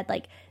have had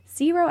like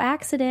 0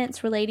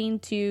 accidents relating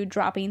to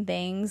dropping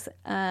things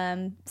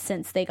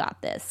since they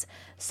got this.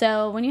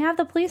 So when you have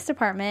the police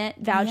department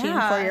vouching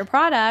for your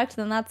product,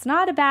 then that's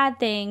not a bad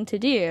thing to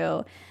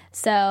do.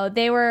 So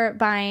they were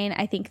buying,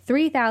 I think,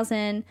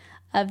 3,000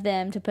 of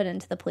them to put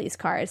into the police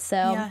cars.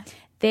 So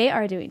they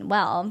are doing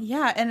well.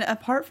 Yeah, and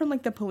apart from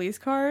like the police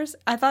cars,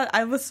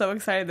 I was so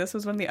excited. This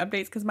was one of the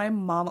updates because my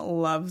mom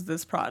loves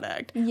this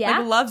product. Yeah,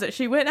 like, loves it.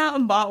 She went out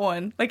and bought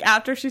one like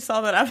after she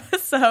saw that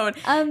episode.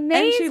 Amazing,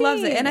 and she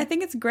loves it. And I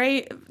think it's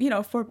great, you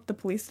know, for the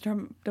police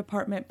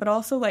department, but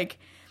also like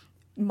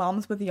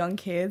moms with young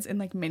kids in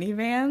like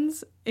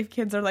minivans. If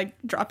kids are like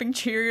dropping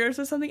Cheerios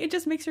or something, it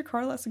just makes your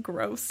car less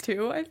gross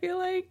too, I feel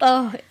like.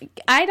 Oh,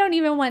 I don't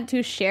even want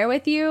to share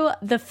with you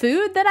the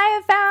food that I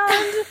have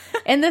found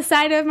in the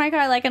side of my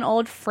car, like an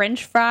old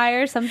French fry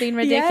or something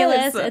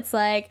ridiculous. Yes. It's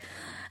like,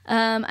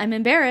 I'm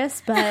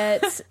embarrassed,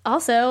 but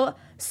also,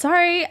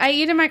 sorry, I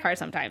eat in my car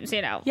sometimes,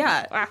 you know.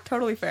 Yeah,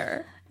 totally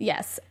fair.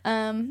 Yes.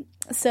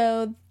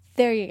 So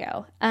there you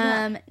go.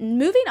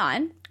 Moving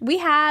on, we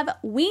have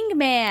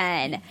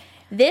Wingman.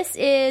 This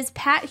is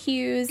Pat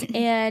Hughes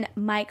and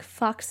Mike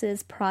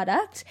Fox's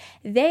product.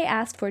 They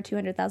asked for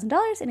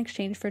 $200,000 in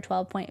exchange for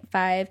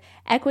 12.5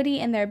 equity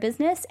in their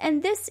business.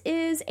 And this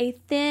is a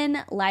thin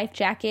life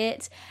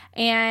jacket.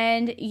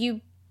 And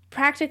you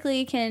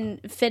practically can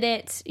fit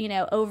it,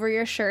 over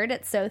your shirt.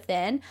 It's so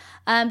thin.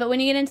 But when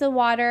you get into the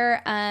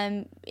water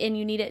and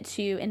you need it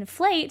to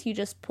inflate, you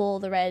just pull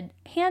the red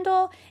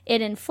handle.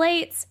 It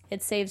inflates.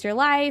 It saves your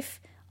life.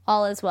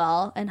 All is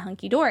well and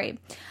hunky-dory.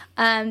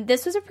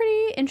 This was a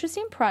pretty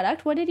interesting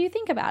product. What did you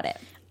think about it?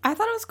 I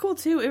thought it was cool,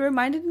 too. It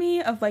reminded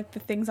me of, like, the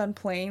things on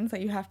planes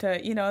that you have to,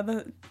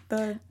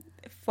 the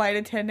flight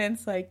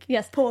attendants, like,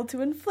 yes, pull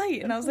to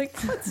inflate. And I was like,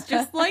 that's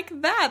just like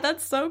that.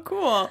 That's so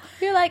cool.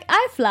 You're like,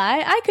 I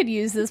fly. I could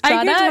use this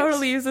product. I could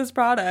totally use this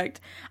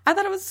product. I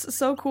thought it was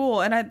so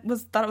cool. And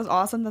thought it was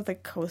awesome that the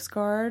Coast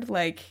Guard,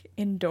 like,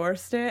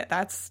 endorsed it.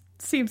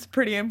 Seems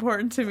pretty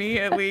important to me,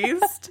 at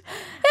least.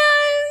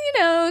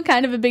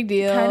 Kind of a big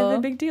deal. Kind of a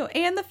big deal.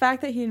 And the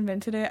fact that he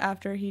invented it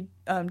after he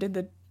did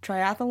the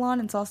triathlon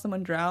and saw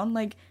someone drown,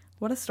 like,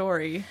 what a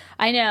story.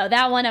 I know.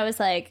 That one I was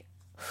like,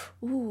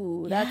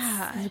 ooh,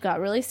 that's got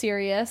really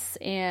serious,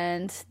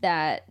 and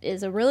that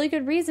is a really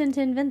good reason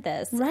to invent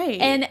this. Right.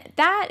 And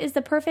that is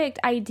the perfect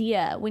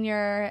idea when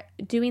you're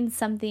doing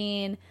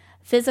something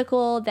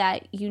physical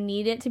that you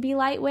need it to be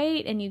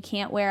lightweight and you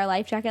can't wear a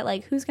life jacket.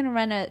 Like, who's going to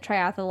run a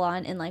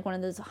triathlon in, like, one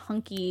of those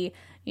hunky,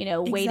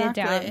 weighted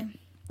down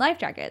life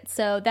jackets?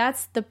 So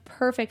that's the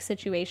perfect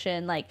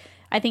situation. Like,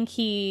 I think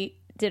he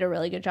did a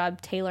really good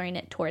job tailoring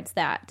it towards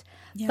that.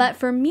 Yeah. But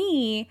for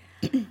me,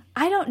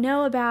 I don't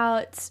know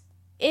about...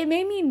 It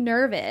made me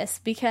nervous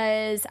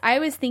because I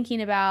was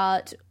thinking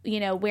about,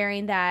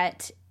 wearing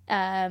that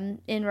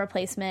in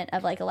replacement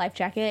of, like, a life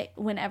jacket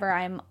whenever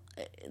I'm,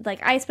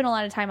 like, I spent a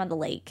lot of time on the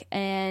lake,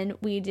 and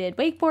we did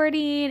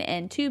wakeboarding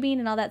and tubing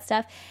and all that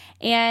stuff.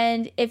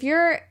 And if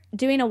you're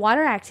doing a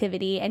water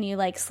activity and you,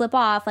 like, slip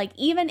off, like,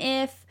 even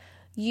if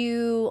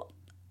you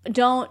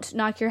don't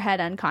knock your head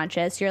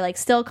unconscious, you're, like,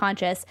 still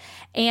conscious,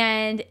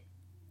 and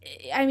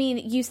I mean,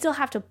 you still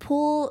have to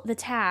pull the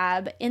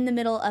tab in the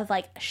middle of,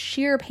 like,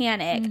 sheer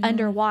panic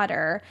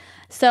underwater.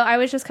 So I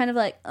was just kind of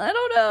like, I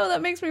don't know, that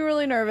makes me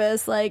really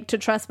nervous, like, to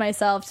trust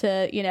myself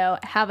to,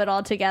 have it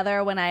all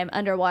together when I'm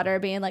underwater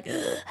being like,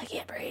 I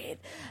can't breathe.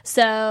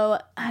 So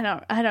I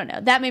don't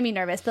know. That made me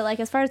nervous. But, like,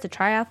 as far as the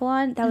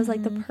triathlon, that was,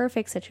 like, the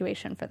perfect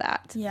situation for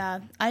that. Yeah.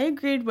 I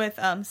agreed with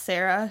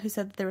Sarah, who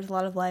said that there was a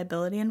lot of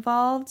liability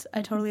involved.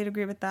 I totally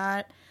agree with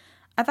that.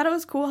 I thought it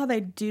was cool how they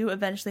do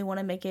eventually want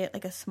to make it,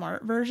 like, a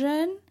smart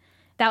version.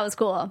 That was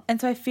cool. And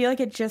so I feel like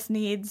it just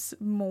needs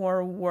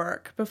more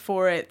work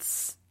before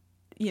it's,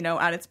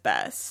 at its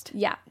best.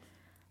 Yeah.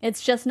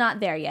 It's just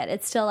not there yet.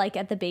 It's still, like,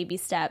 at the baby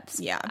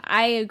steps. Yeah.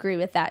 I agree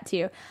with that,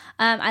 too.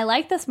 I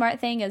like the smart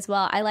thing as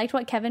well. I liked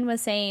what Kevin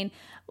was saying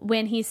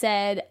when he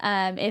said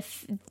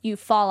if you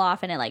fall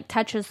off and it, like,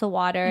 touches the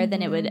water,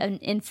 then it would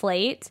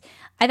inflate.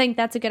 I think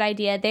that's a good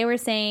idea. They were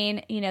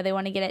saying, they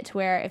want to get it to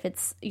where if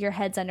it's your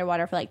head's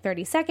underwater for, like,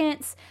 30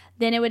 seconds,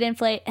 then it would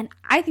inflate. And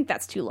I think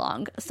that's too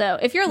long. So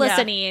if you're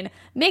listening,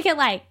 make it,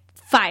 like,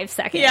 5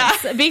 seconds.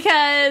 Yeah.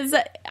 Because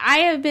I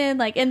have been,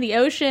 like, in the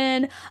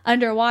ocean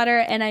underwater,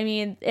 and I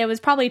mean, it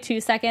was probably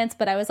 2 seconds,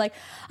 but I was like,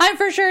 I'm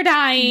for sure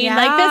dying. Yeah,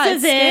 like,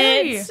 this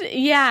is it.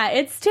 Yeah,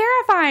 it's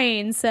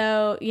terrifying.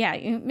 So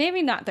yeah,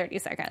 maybe not 30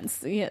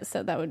 seconds. Yeah,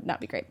 so that would not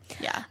be great.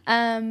 Yeah.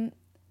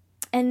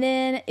 And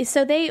then,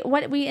 so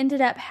what we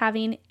ended up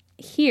having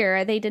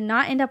here, they did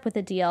not end up with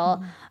a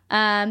deal.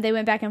 They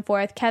went back and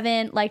forth.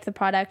 Kevin liked the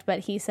product, but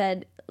he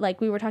said, like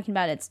we were talking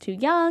about, it's too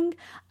young.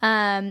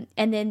 And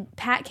then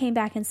Pat came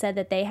back and said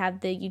that they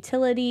have the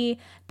utility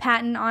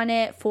patent on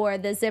it for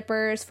the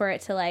zippers, for it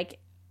to, like,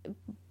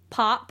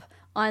 pop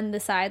on the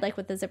side, like,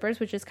 with the zippers,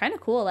 which is kind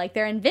of cool. Like,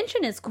 their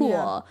invention is cool.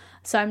 Yeah.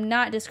 So I'm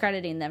not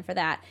discrediting them for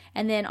that.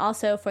 And then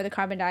also for the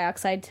carbon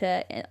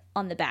dioxide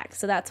on the back.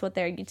 So that's what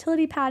their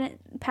utility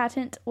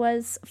patent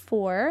was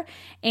for.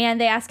 And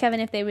they asked Kevin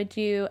if they would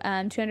do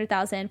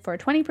 $200,000 for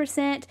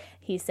 20%.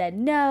 He said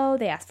no.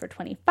 They asked for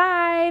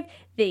 25.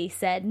 They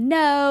said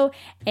no.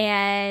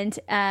 And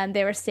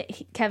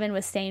Kevin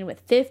was staying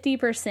with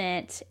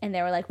 50%, and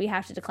they were like, we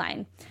have to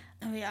decline.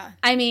 Oh, yeah.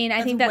 I mean,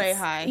 I think that's way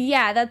high.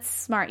 Yeah, that's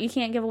smart. You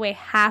can't give away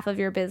half of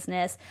your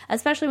business,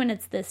 especially when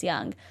it's this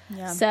young.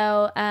 Yeah.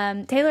 So,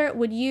 Taylor,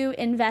 would you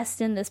invest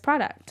in this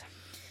product?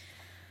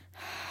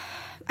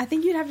 I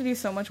think you'd have to do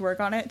so much work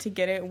on it to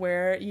get it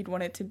where you'd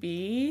want it to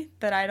be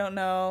that I don't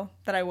know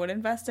that I would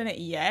invest in it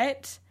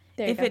yet.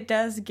 If it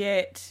does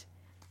get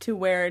to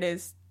where it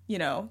is,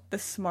 the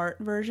smart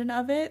version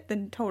of it,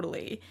 then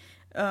totally.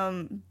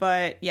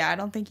 But, yeah, I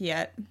don't think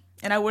yet.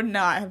 And I would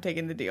not have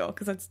taken the deal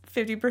because that's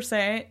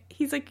 50%.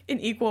 He's, like,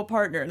 an equal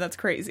partner. That's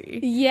crazy.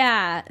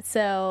 Yeah.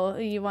 So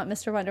you want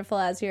Mr. Wonderful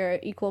as your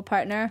equal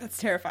partner? That's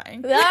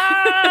terrifying.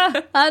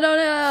 I don't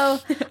know.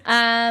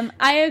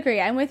 I agree.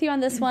 I'm with you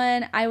on this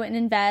one. I wouldn't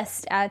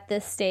invest at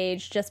this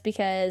stage just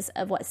because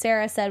of what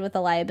Sarah said with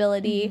the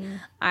liability.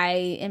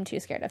 I am too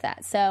scared of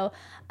that. So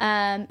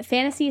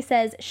Fantasy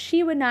says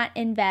she would not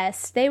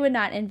invest. They would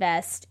not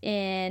invest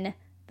in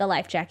the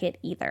life jacket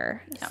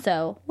either. Yeah.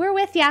 So we're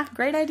with ya.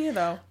 Great idea,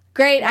 though.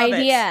 Great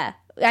idea.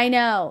 I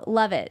know.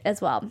 Love it as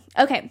well.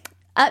 Okay.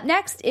 Up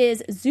next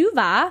is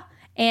Zuva,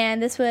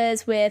 and this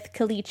was with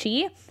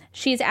Kalichi.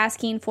 She's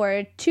asking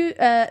for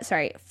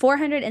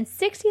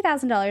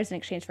 $460,000 in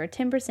exchange for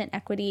 10%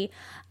 equity.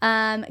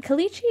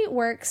 Kalichi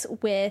works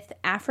with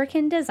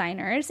African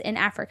designers in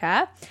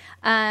Africa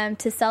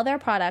to sell their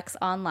products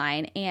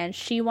online, and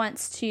she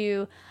wants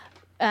to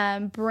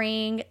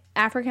bring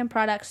African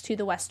products to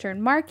the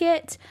Western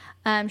market.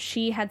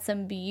 She had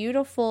some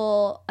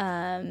beautiful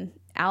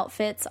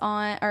outfits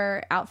on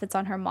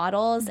her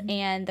models,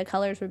 and the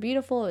colors were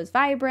beautiful. It was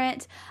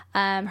vibrant.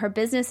 Her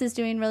business is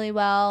doing really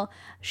well.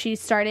 She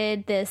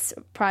started this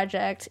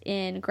project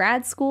in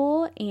grad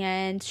school,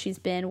 and she's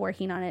been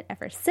working on it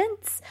ever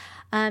since.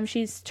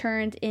 She's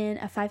turned in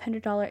a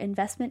 $500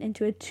 investment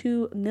into a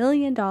 $2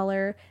 million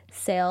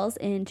sales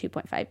in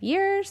 2.5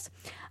 years.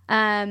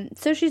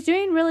 So she's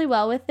doing really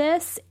well with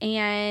this,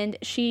 and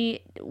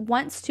she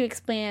wants to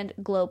expand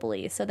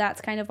globally. So that's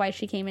kind of why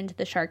she came into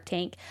the Shark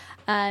Tank,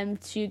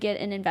 to get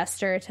an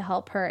investor to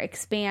help her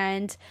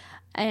expand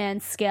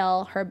and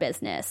scale her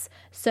business.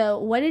 So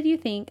what did you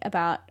think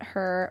about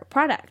her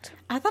product?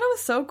 I thought it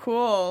was so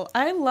cool.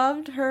 I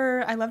loved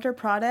her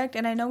product,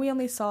 and I know we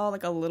only saw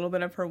like a little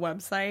bit of her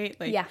website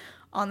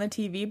on the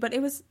TV, but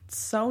it was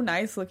so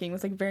nice looking. It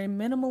was like very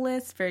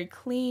minimalist, very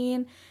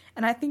clean,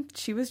 and I think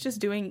she was just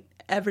doing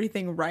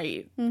everything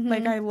right.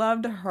 Like, I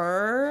loved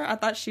her. I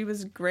thought she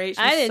was great.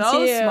 She was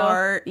so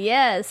smart.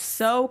 Yes.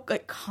 So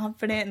like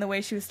confident in the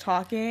way she was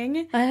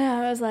talking. I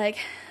know. I was like,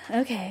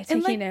 okay,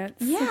 taking notes.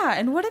 Yeah,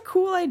 and what a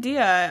cool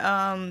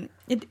idea.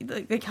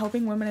 Like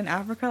helping women in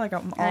Africa. Like,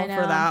 I'm all for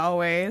that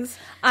always.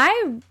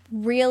 I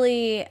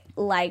really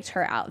liked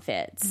her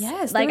outfits.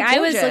 Yes, like I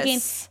was looking.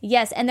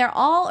 Yes, and they're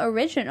all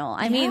original.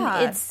 I mean,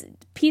 it's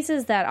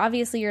pieces that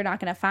obviously you're not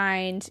going to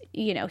find,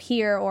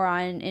 here or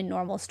in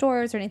normal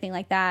stores or anything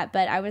like that.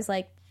 But I was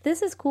like,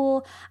 this is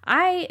cool.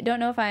 I don't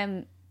know if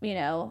I'm,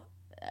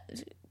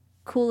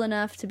 cool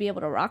enough to be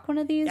able to rock one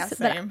of these,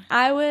 but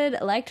I would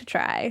like to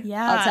try.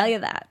 Yeah, I'll tell you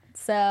that.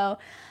 So.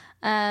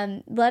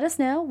 Let us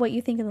know what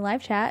you think in the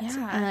live chat.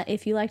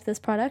 If you liked this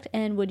product,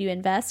 and would you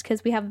invest?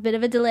 Because we have a bit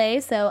of a delay,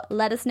 so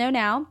let us know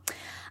now.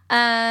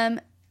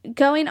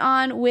 Going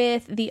on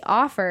with the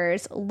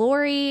offers,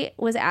 Lori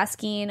was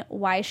asking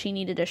why she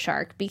needed a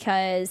shark,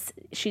 because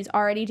she's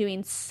already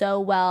doing so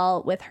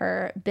well with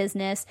her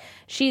business.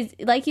 She's,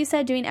 like you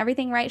said, doing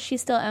everything right. She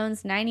still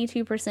owns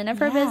 92% of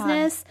her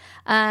business.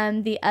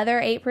 The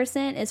other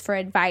 8% is for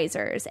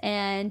advisors,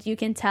 and you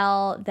can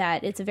tell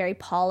that it's a very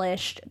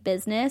polished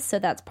business, so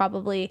that's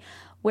probably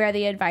where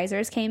the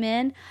advisors came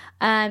in.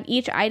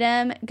 Each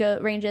item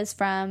ranges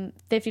from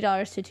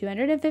 $50 to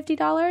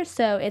 $250,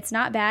 so it's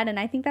not bad, and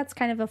I think that's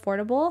kind of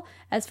affordable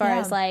as far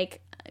as like,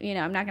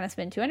 I'm not going to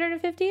spend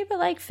 $250, but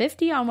like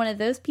 $50 on one of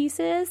those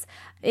pieces,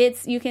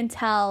 you can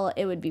tell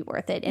it would be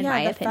worth it in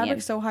my opinion. The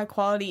fabric's so high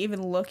quality,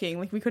 even looking,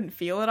 like we couldn't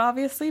feel it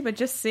obviously, but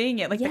just seeing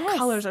it, like the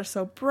colors are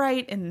so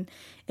bright and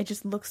it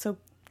just looks so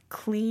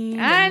clean.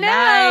 I know.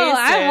 Nice,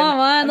 I want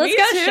one. Let's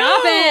go too.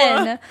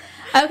 shopping.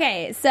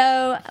 Okay,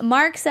 so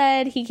Mark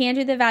said he can't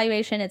do the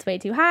evaluation. It's way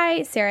too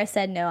high. Sarah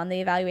said no on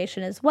the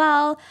evaluation as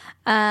well.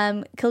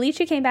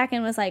 Kalichi came back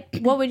and was like,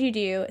 what would you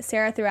do?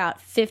 Sarah threw out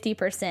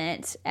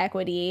 50%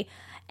 equity.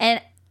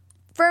 And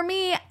for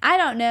me, I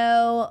don't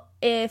know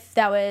if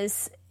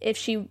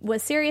she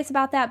was serious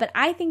about that, but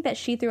I think that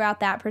she threw out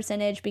that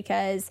percentage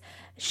because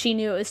she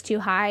knew it was too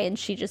high and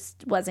she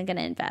just wasn't going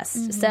to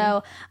invest.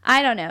 So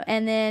I don't know.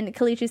 And then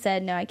Kalichi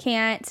said, no, I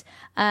can't.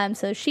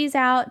 So she's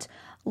out.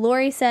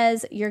 Lori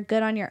says, you're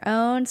good on your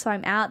own, so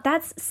I'm out.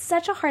 That's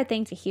such a hard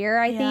thing to hear,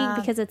 I think,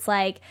 because it's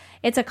like,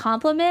 it's a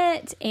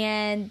compliment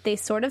and they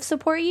sort of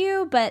support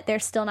you, but they're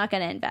still not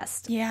going to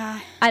invest. Yeah.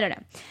 I don't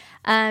know.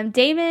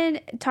 Damon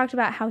talked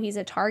about how he's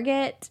a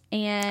target,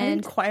 and I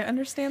didn't quite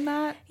understand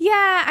that.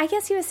 Yeah, I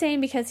guess he was saying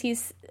because he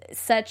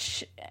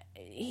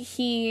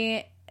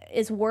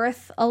is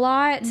worth a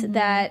lot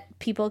that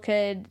people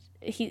could,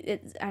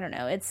 I don't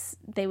know,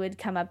 they would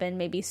come up and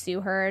maybe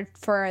sue her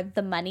for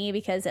the money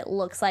because it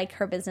looks like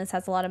her business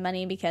has a lot of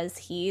money because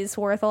he's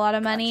worth a lot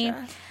of money.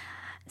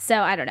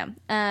 So I don't know.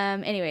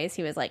 Anyways,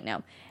 he was like,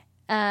 no.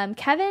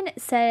 Kevin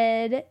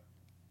said,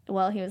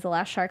 well, he was the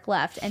last shark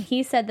left, and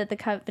he said that the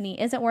company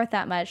isn't worth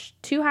that much,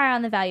 too high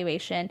on the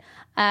valuation,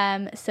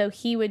 so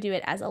he would do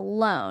it as a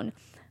loan,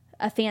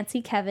 a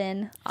fancy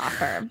Kevin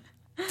offer.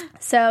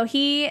 So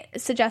he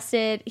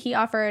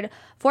offered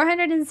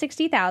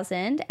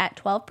 $460,000 at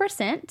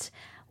 12%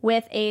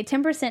 with a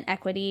 10%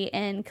 equity,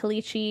 and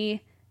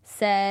Kalichi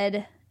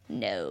said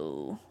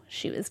no,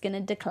 she was going to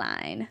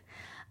decline.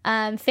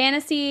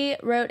 Fantasy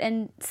wrote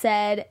and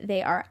said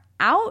they are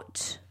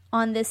out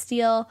on this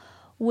deal.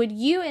 Would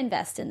you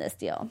invest in this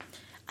deal?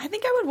 I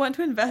think I would want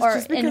to invest or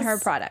just because, in her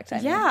product.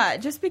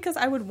 Just because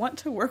I would want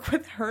to work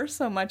with her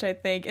so much, I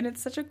think. And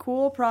it's such a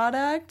cool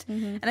product.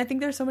 And I think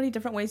there's so many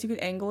different ways you could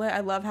angle it. I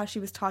love how she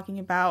was talking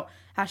about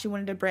how she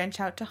wanted to branch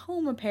out to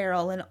home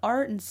apparel and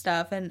art and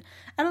stuff. And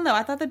I don't know,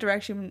 I thought the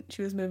direction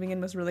she was moving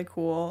in was really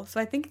cool. So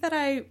I think that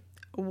I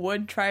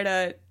would try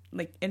to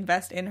like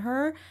invest in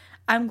her.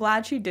 I'm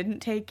glad she didn't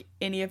take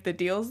any of the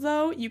deals,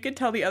 though. You could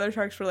tell the other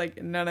sharks were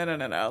like, no.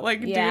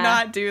 Like, do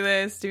not do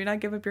this. Do not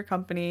give up your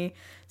company.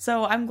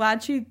 So I'm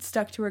glad she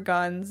stuck to her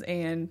guns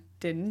and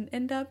didn't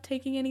end up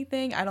taking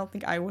anything. I don't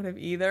think I would have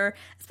either,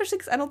 especially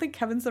because I don't think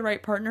Kevin's the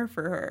right partner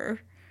for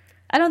her.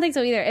 I don't think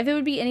so either. If it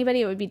would be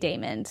anybody, it would be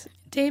Damon.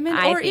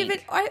 I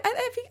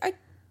think I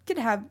could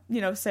have,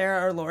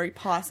 Sarah or Lori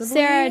possibly.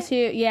 Sarah,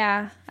 too.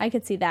 Yeah, I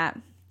could see that.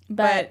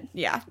 But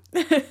yeah,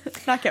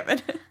 not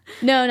Kevin.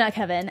 No, not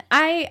Kevin.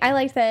 I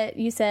liked that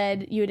you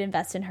said you would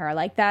invest in her.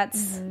 Like,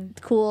 that's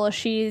cool.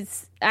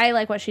 I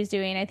like what she's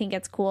doing. I think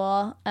it's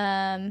cool.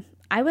 I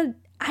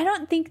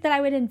don't think that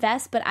I would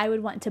invest, but I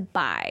would want to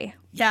buy.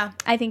 Yeah.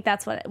 I think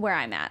that's where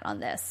I'm at on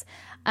this.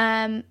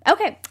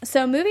 Okay,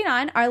 so moving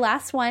on, our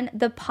last one,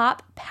 the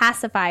Pop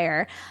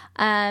pacifier.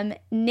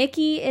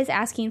 Nikki is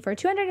asking for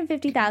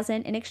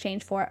 $250,000 in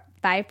exchange for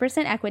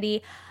 5%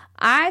 equity.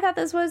 I thought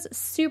this was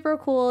super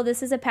cool.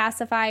 This is a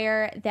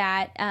pacifier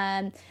that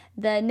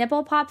the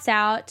nipple pops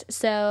out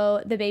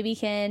so the baby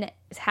can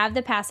have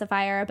the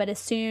pacifier, but as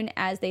soon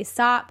as they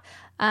stop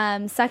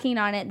sucking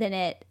on it, then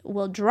it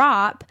will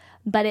drop,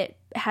 but it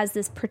has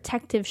this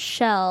protective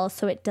shell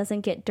so it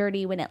doesn't get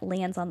dirty when it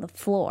lands on the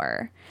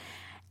floor.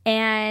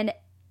 And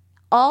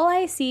all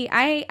I see,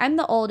 I'm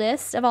the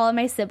oldest of all of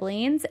my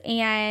siblings,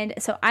 and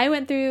so I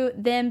went through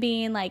them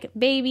being like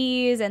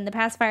babies and the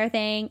pacifier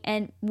thing,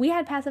 and we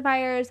had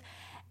pacifiers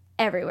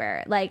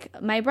everywhere.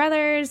 Like, my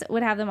brothers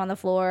would have them on the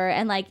floor,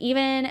 and like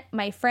even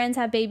my friends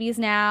have babies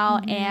now,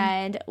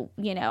 and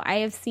I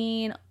have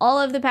seen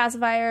all of the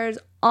pacifiers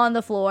on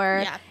the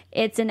floor. Yeah.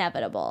 It's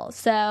inevitable.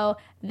 So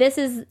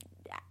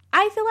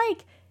I feel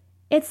like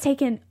it's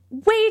taken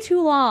way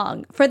too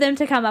long for them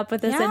to come up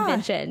with this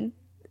invention.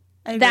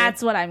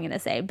 That's what I'm going to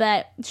say.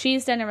 But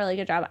she's done a really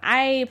good job.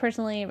 I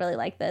personally really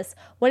like this.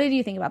 What did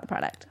you think about the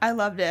product? I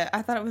loved it.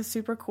 I thought it was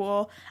super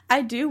cool.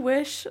 I do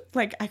wish,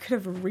 like, I could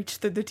have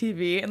reached through the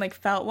TV and, like,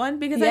 felt one.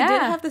 Because I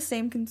did have the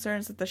same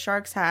concerns that the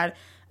sharks had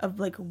of,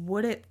 like,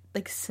 would it,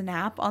 like,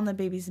 snap on the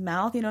baby's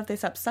mouth, if they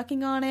stopped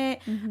sucking on it?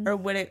 Or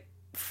would it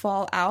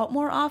fall out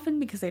more often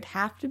because they'd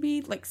have to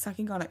be, like,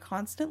 sucking on it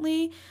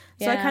constantly?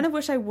 So I kind of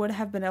wish I would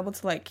have been able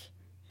to, like,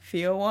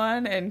 feel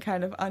one and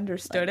kind of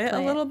understood it a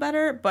little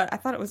better, but I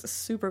thought it was a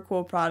super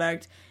cool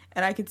product,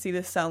 and I could see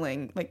this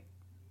selling like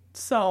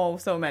so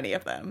many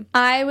of them.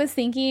 I was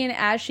thinking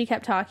as she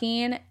kept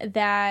talking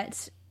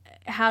that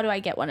how do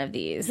I get one of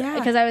these?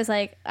 Because I was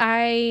like,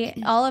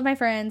 all of my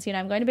friends,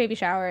 I'm going to baby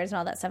showers and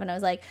all that stuff, and I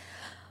was like,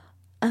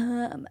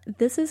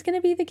 this is going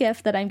to be the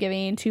gift that I'm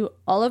giving to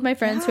all of my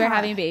friends who are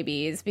having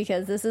babies,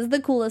 because this is the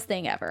coolest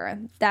thing ever.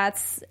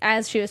 That's,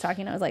 as she was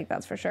talking, I was like,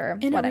 that's for sure.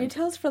 And it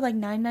retails for like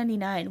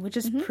 $9.99, which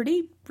is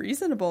pretty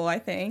reasonable, I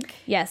think.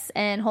 Yes,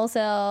 and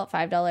wholesale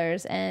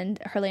 $5, and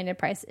her landed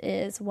price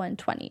is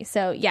 $120.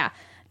 So yeah,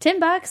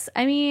 $10.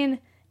 I mean,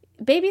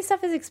 baby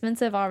stuff is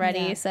expensive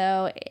already,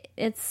 so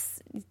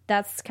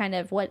that's kind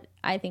of what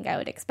I think I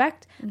would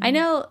expect. I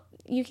know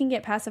you can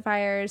get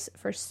pacifiers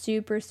for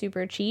super,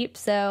 super cheap,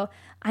 so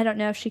I don't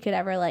know if she could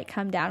ever like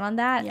come down on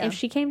that. If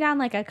she came down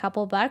like a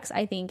couple bucks,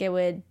 I think it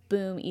would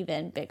boom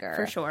even bigger.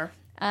 For sure.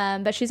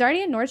 But she's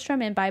already in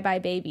Nordstrom and Bye Bye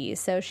Babies,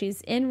 so she's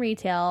in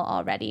retail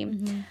already.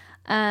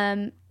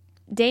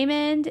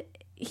 Damon,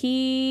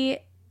 he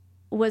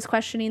was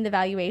questioning the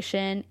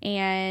valuation,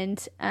 and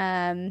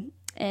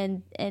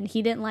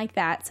he didn't like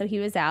that, so he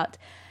was out.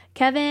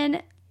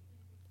 Kevin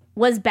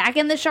was back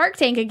in the Shark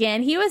Tank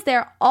again. He was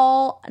there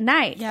all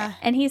night. Yeah.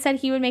 And he said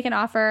he would make an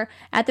offer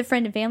at the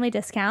friend and family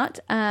discount,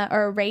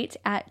 or a rate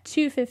at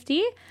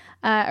 $250,000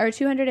 or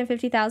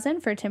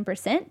 $250,000 for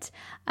 10%.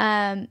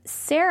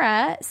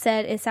 Sarah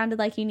said it sounded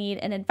like you need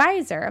an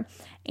advisor,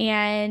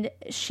 and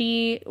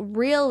she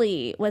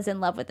really was in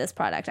love with this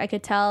product. I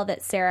could tell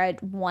that Sarah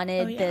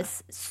wanted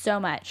this so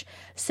much.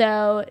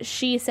 So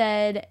she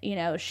said,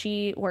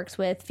 she works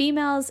with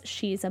females.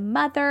 She's a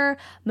mother.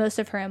 Most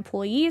of her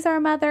employees are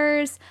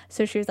mothers.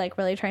 So she was like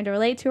really trying to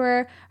relate to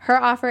her. Her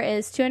offer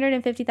is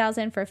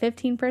 $250,000 for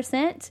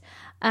 15%.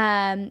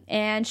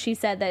 And she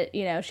said that,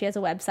 she has a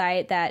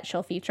website that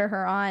she'll feature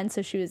her on.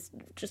 So she was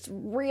just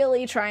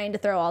really trying to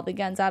throw all the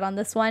guns out on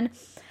this one.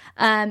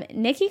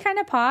 Nikki kind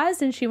of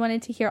paused, and she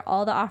wanted to hear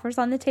all the offers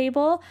on the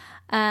table.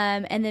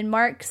 And then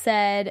Mark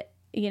said,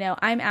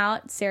 I'm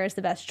out. Sarah's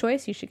the best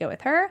choice. You should go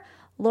with her.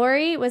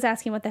 Lori was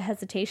asking what the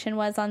hesitation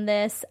was on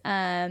this.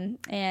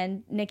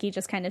 And Nikki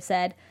just kind of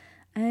said,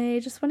 I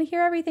just want to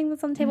hear everything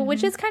that's on the table,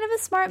 which is kind of a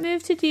smart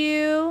move to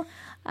do.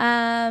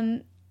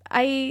 I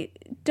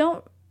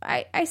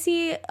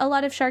see a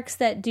lot of sharks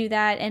that do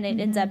that, and it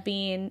ends up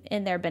being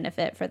in their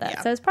benefit for them.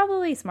 Yeah. So it's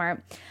probably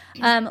smart.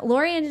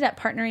 Lori ended up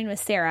partnering with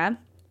Sarah,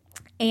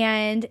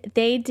 and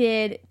they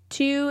did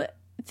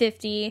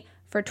 $250,000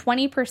 for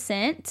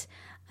 20%.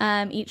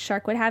 Each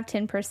shark would have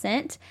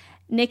 10%.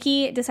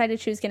 Nikki decided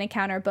she was going to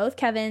counter both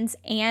Kevin's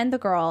and the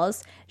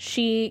girls.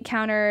 She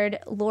countered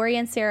Lori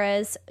and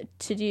Sarah's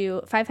to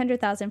do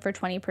 $500,000 for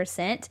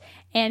 20%,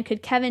 and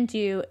could Kevin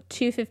do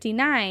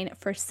 $259,000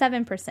 for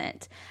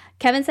 7%?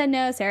 Kevin said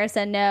no, Sarah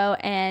said no,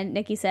 and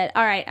Nikki said,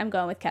 all right, I'm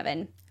going with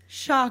Kevin.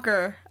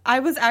 Shocker.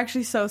 I was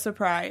actually so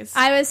surprised.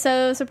 I was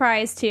so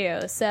surprised too.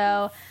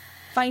 So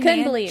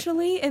couldn't believe.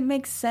 Financially, it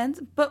makes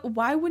sense, but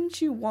why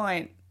wouldn't you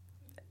want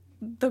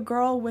the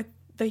girl with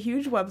the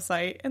huge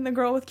website and the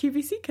girl with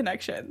QVC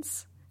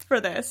connections for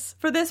this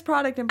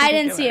product in particular? I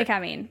didn't see it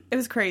coming. It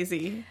was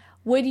crazy.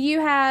 Would you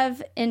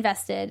have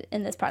invested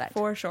in this product?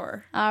 For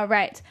sure. All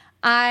right.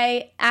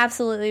 I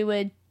absolutely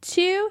would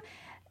too.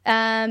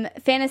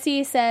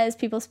 Fantasy says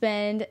people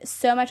spend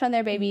so much on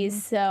their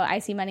babies, so I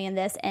see money in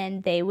this,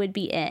 and they would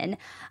be in.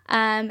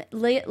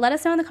 Let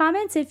us know in the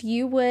comments if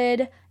you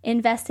would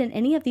invest in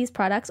any of these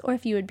products or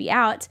if you would be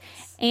out.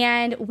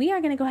 And we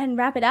are going to go ahead and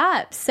wrap it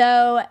up.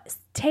 So,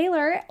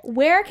 Taylor,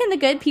 where can the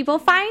good people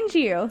find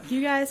you?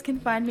 You guys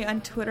can find me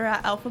on Twitter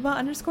at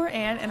Alphaba_Ann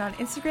and on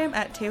Instagram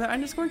at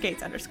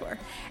Taylor_Gates_.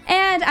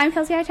 And I'm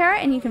Kelsey Hightower,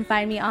 and you can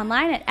find me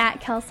online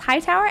at Kels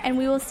Hightower, and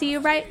we will see you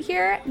right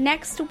here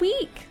next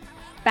week.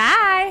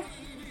 Bye.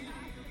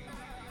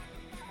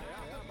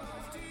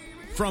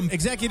 From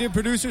executive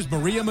producers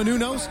Maria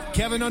Menounos,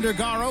 Kevin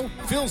Undergaro,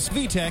 Phil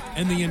Svitek,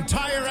 and the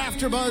entire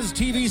AfterBuzz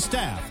TV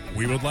staff,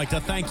 we would like to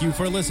thank you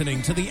for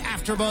listening to the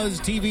AfterBuzz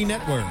TV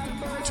network.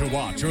 To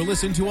watch or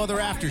listen to other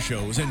after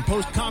shows and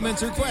post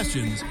comments or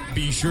questions,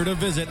 be sure to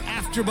visit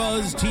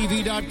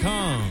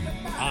AfterBuzzTV.com.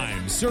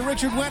 I'm Sir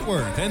Richard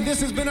Wentworth, and this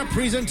has been a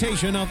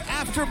presentation of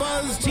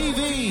AfterBuzz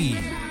TV.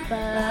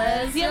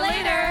 Buzz you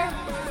later.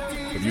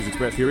 The views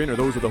expressed herein are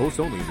those of the hosts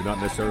only and do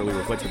not necessarily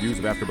reflect the views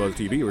of AfterBuzz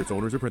TV or its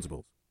owners or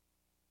principals.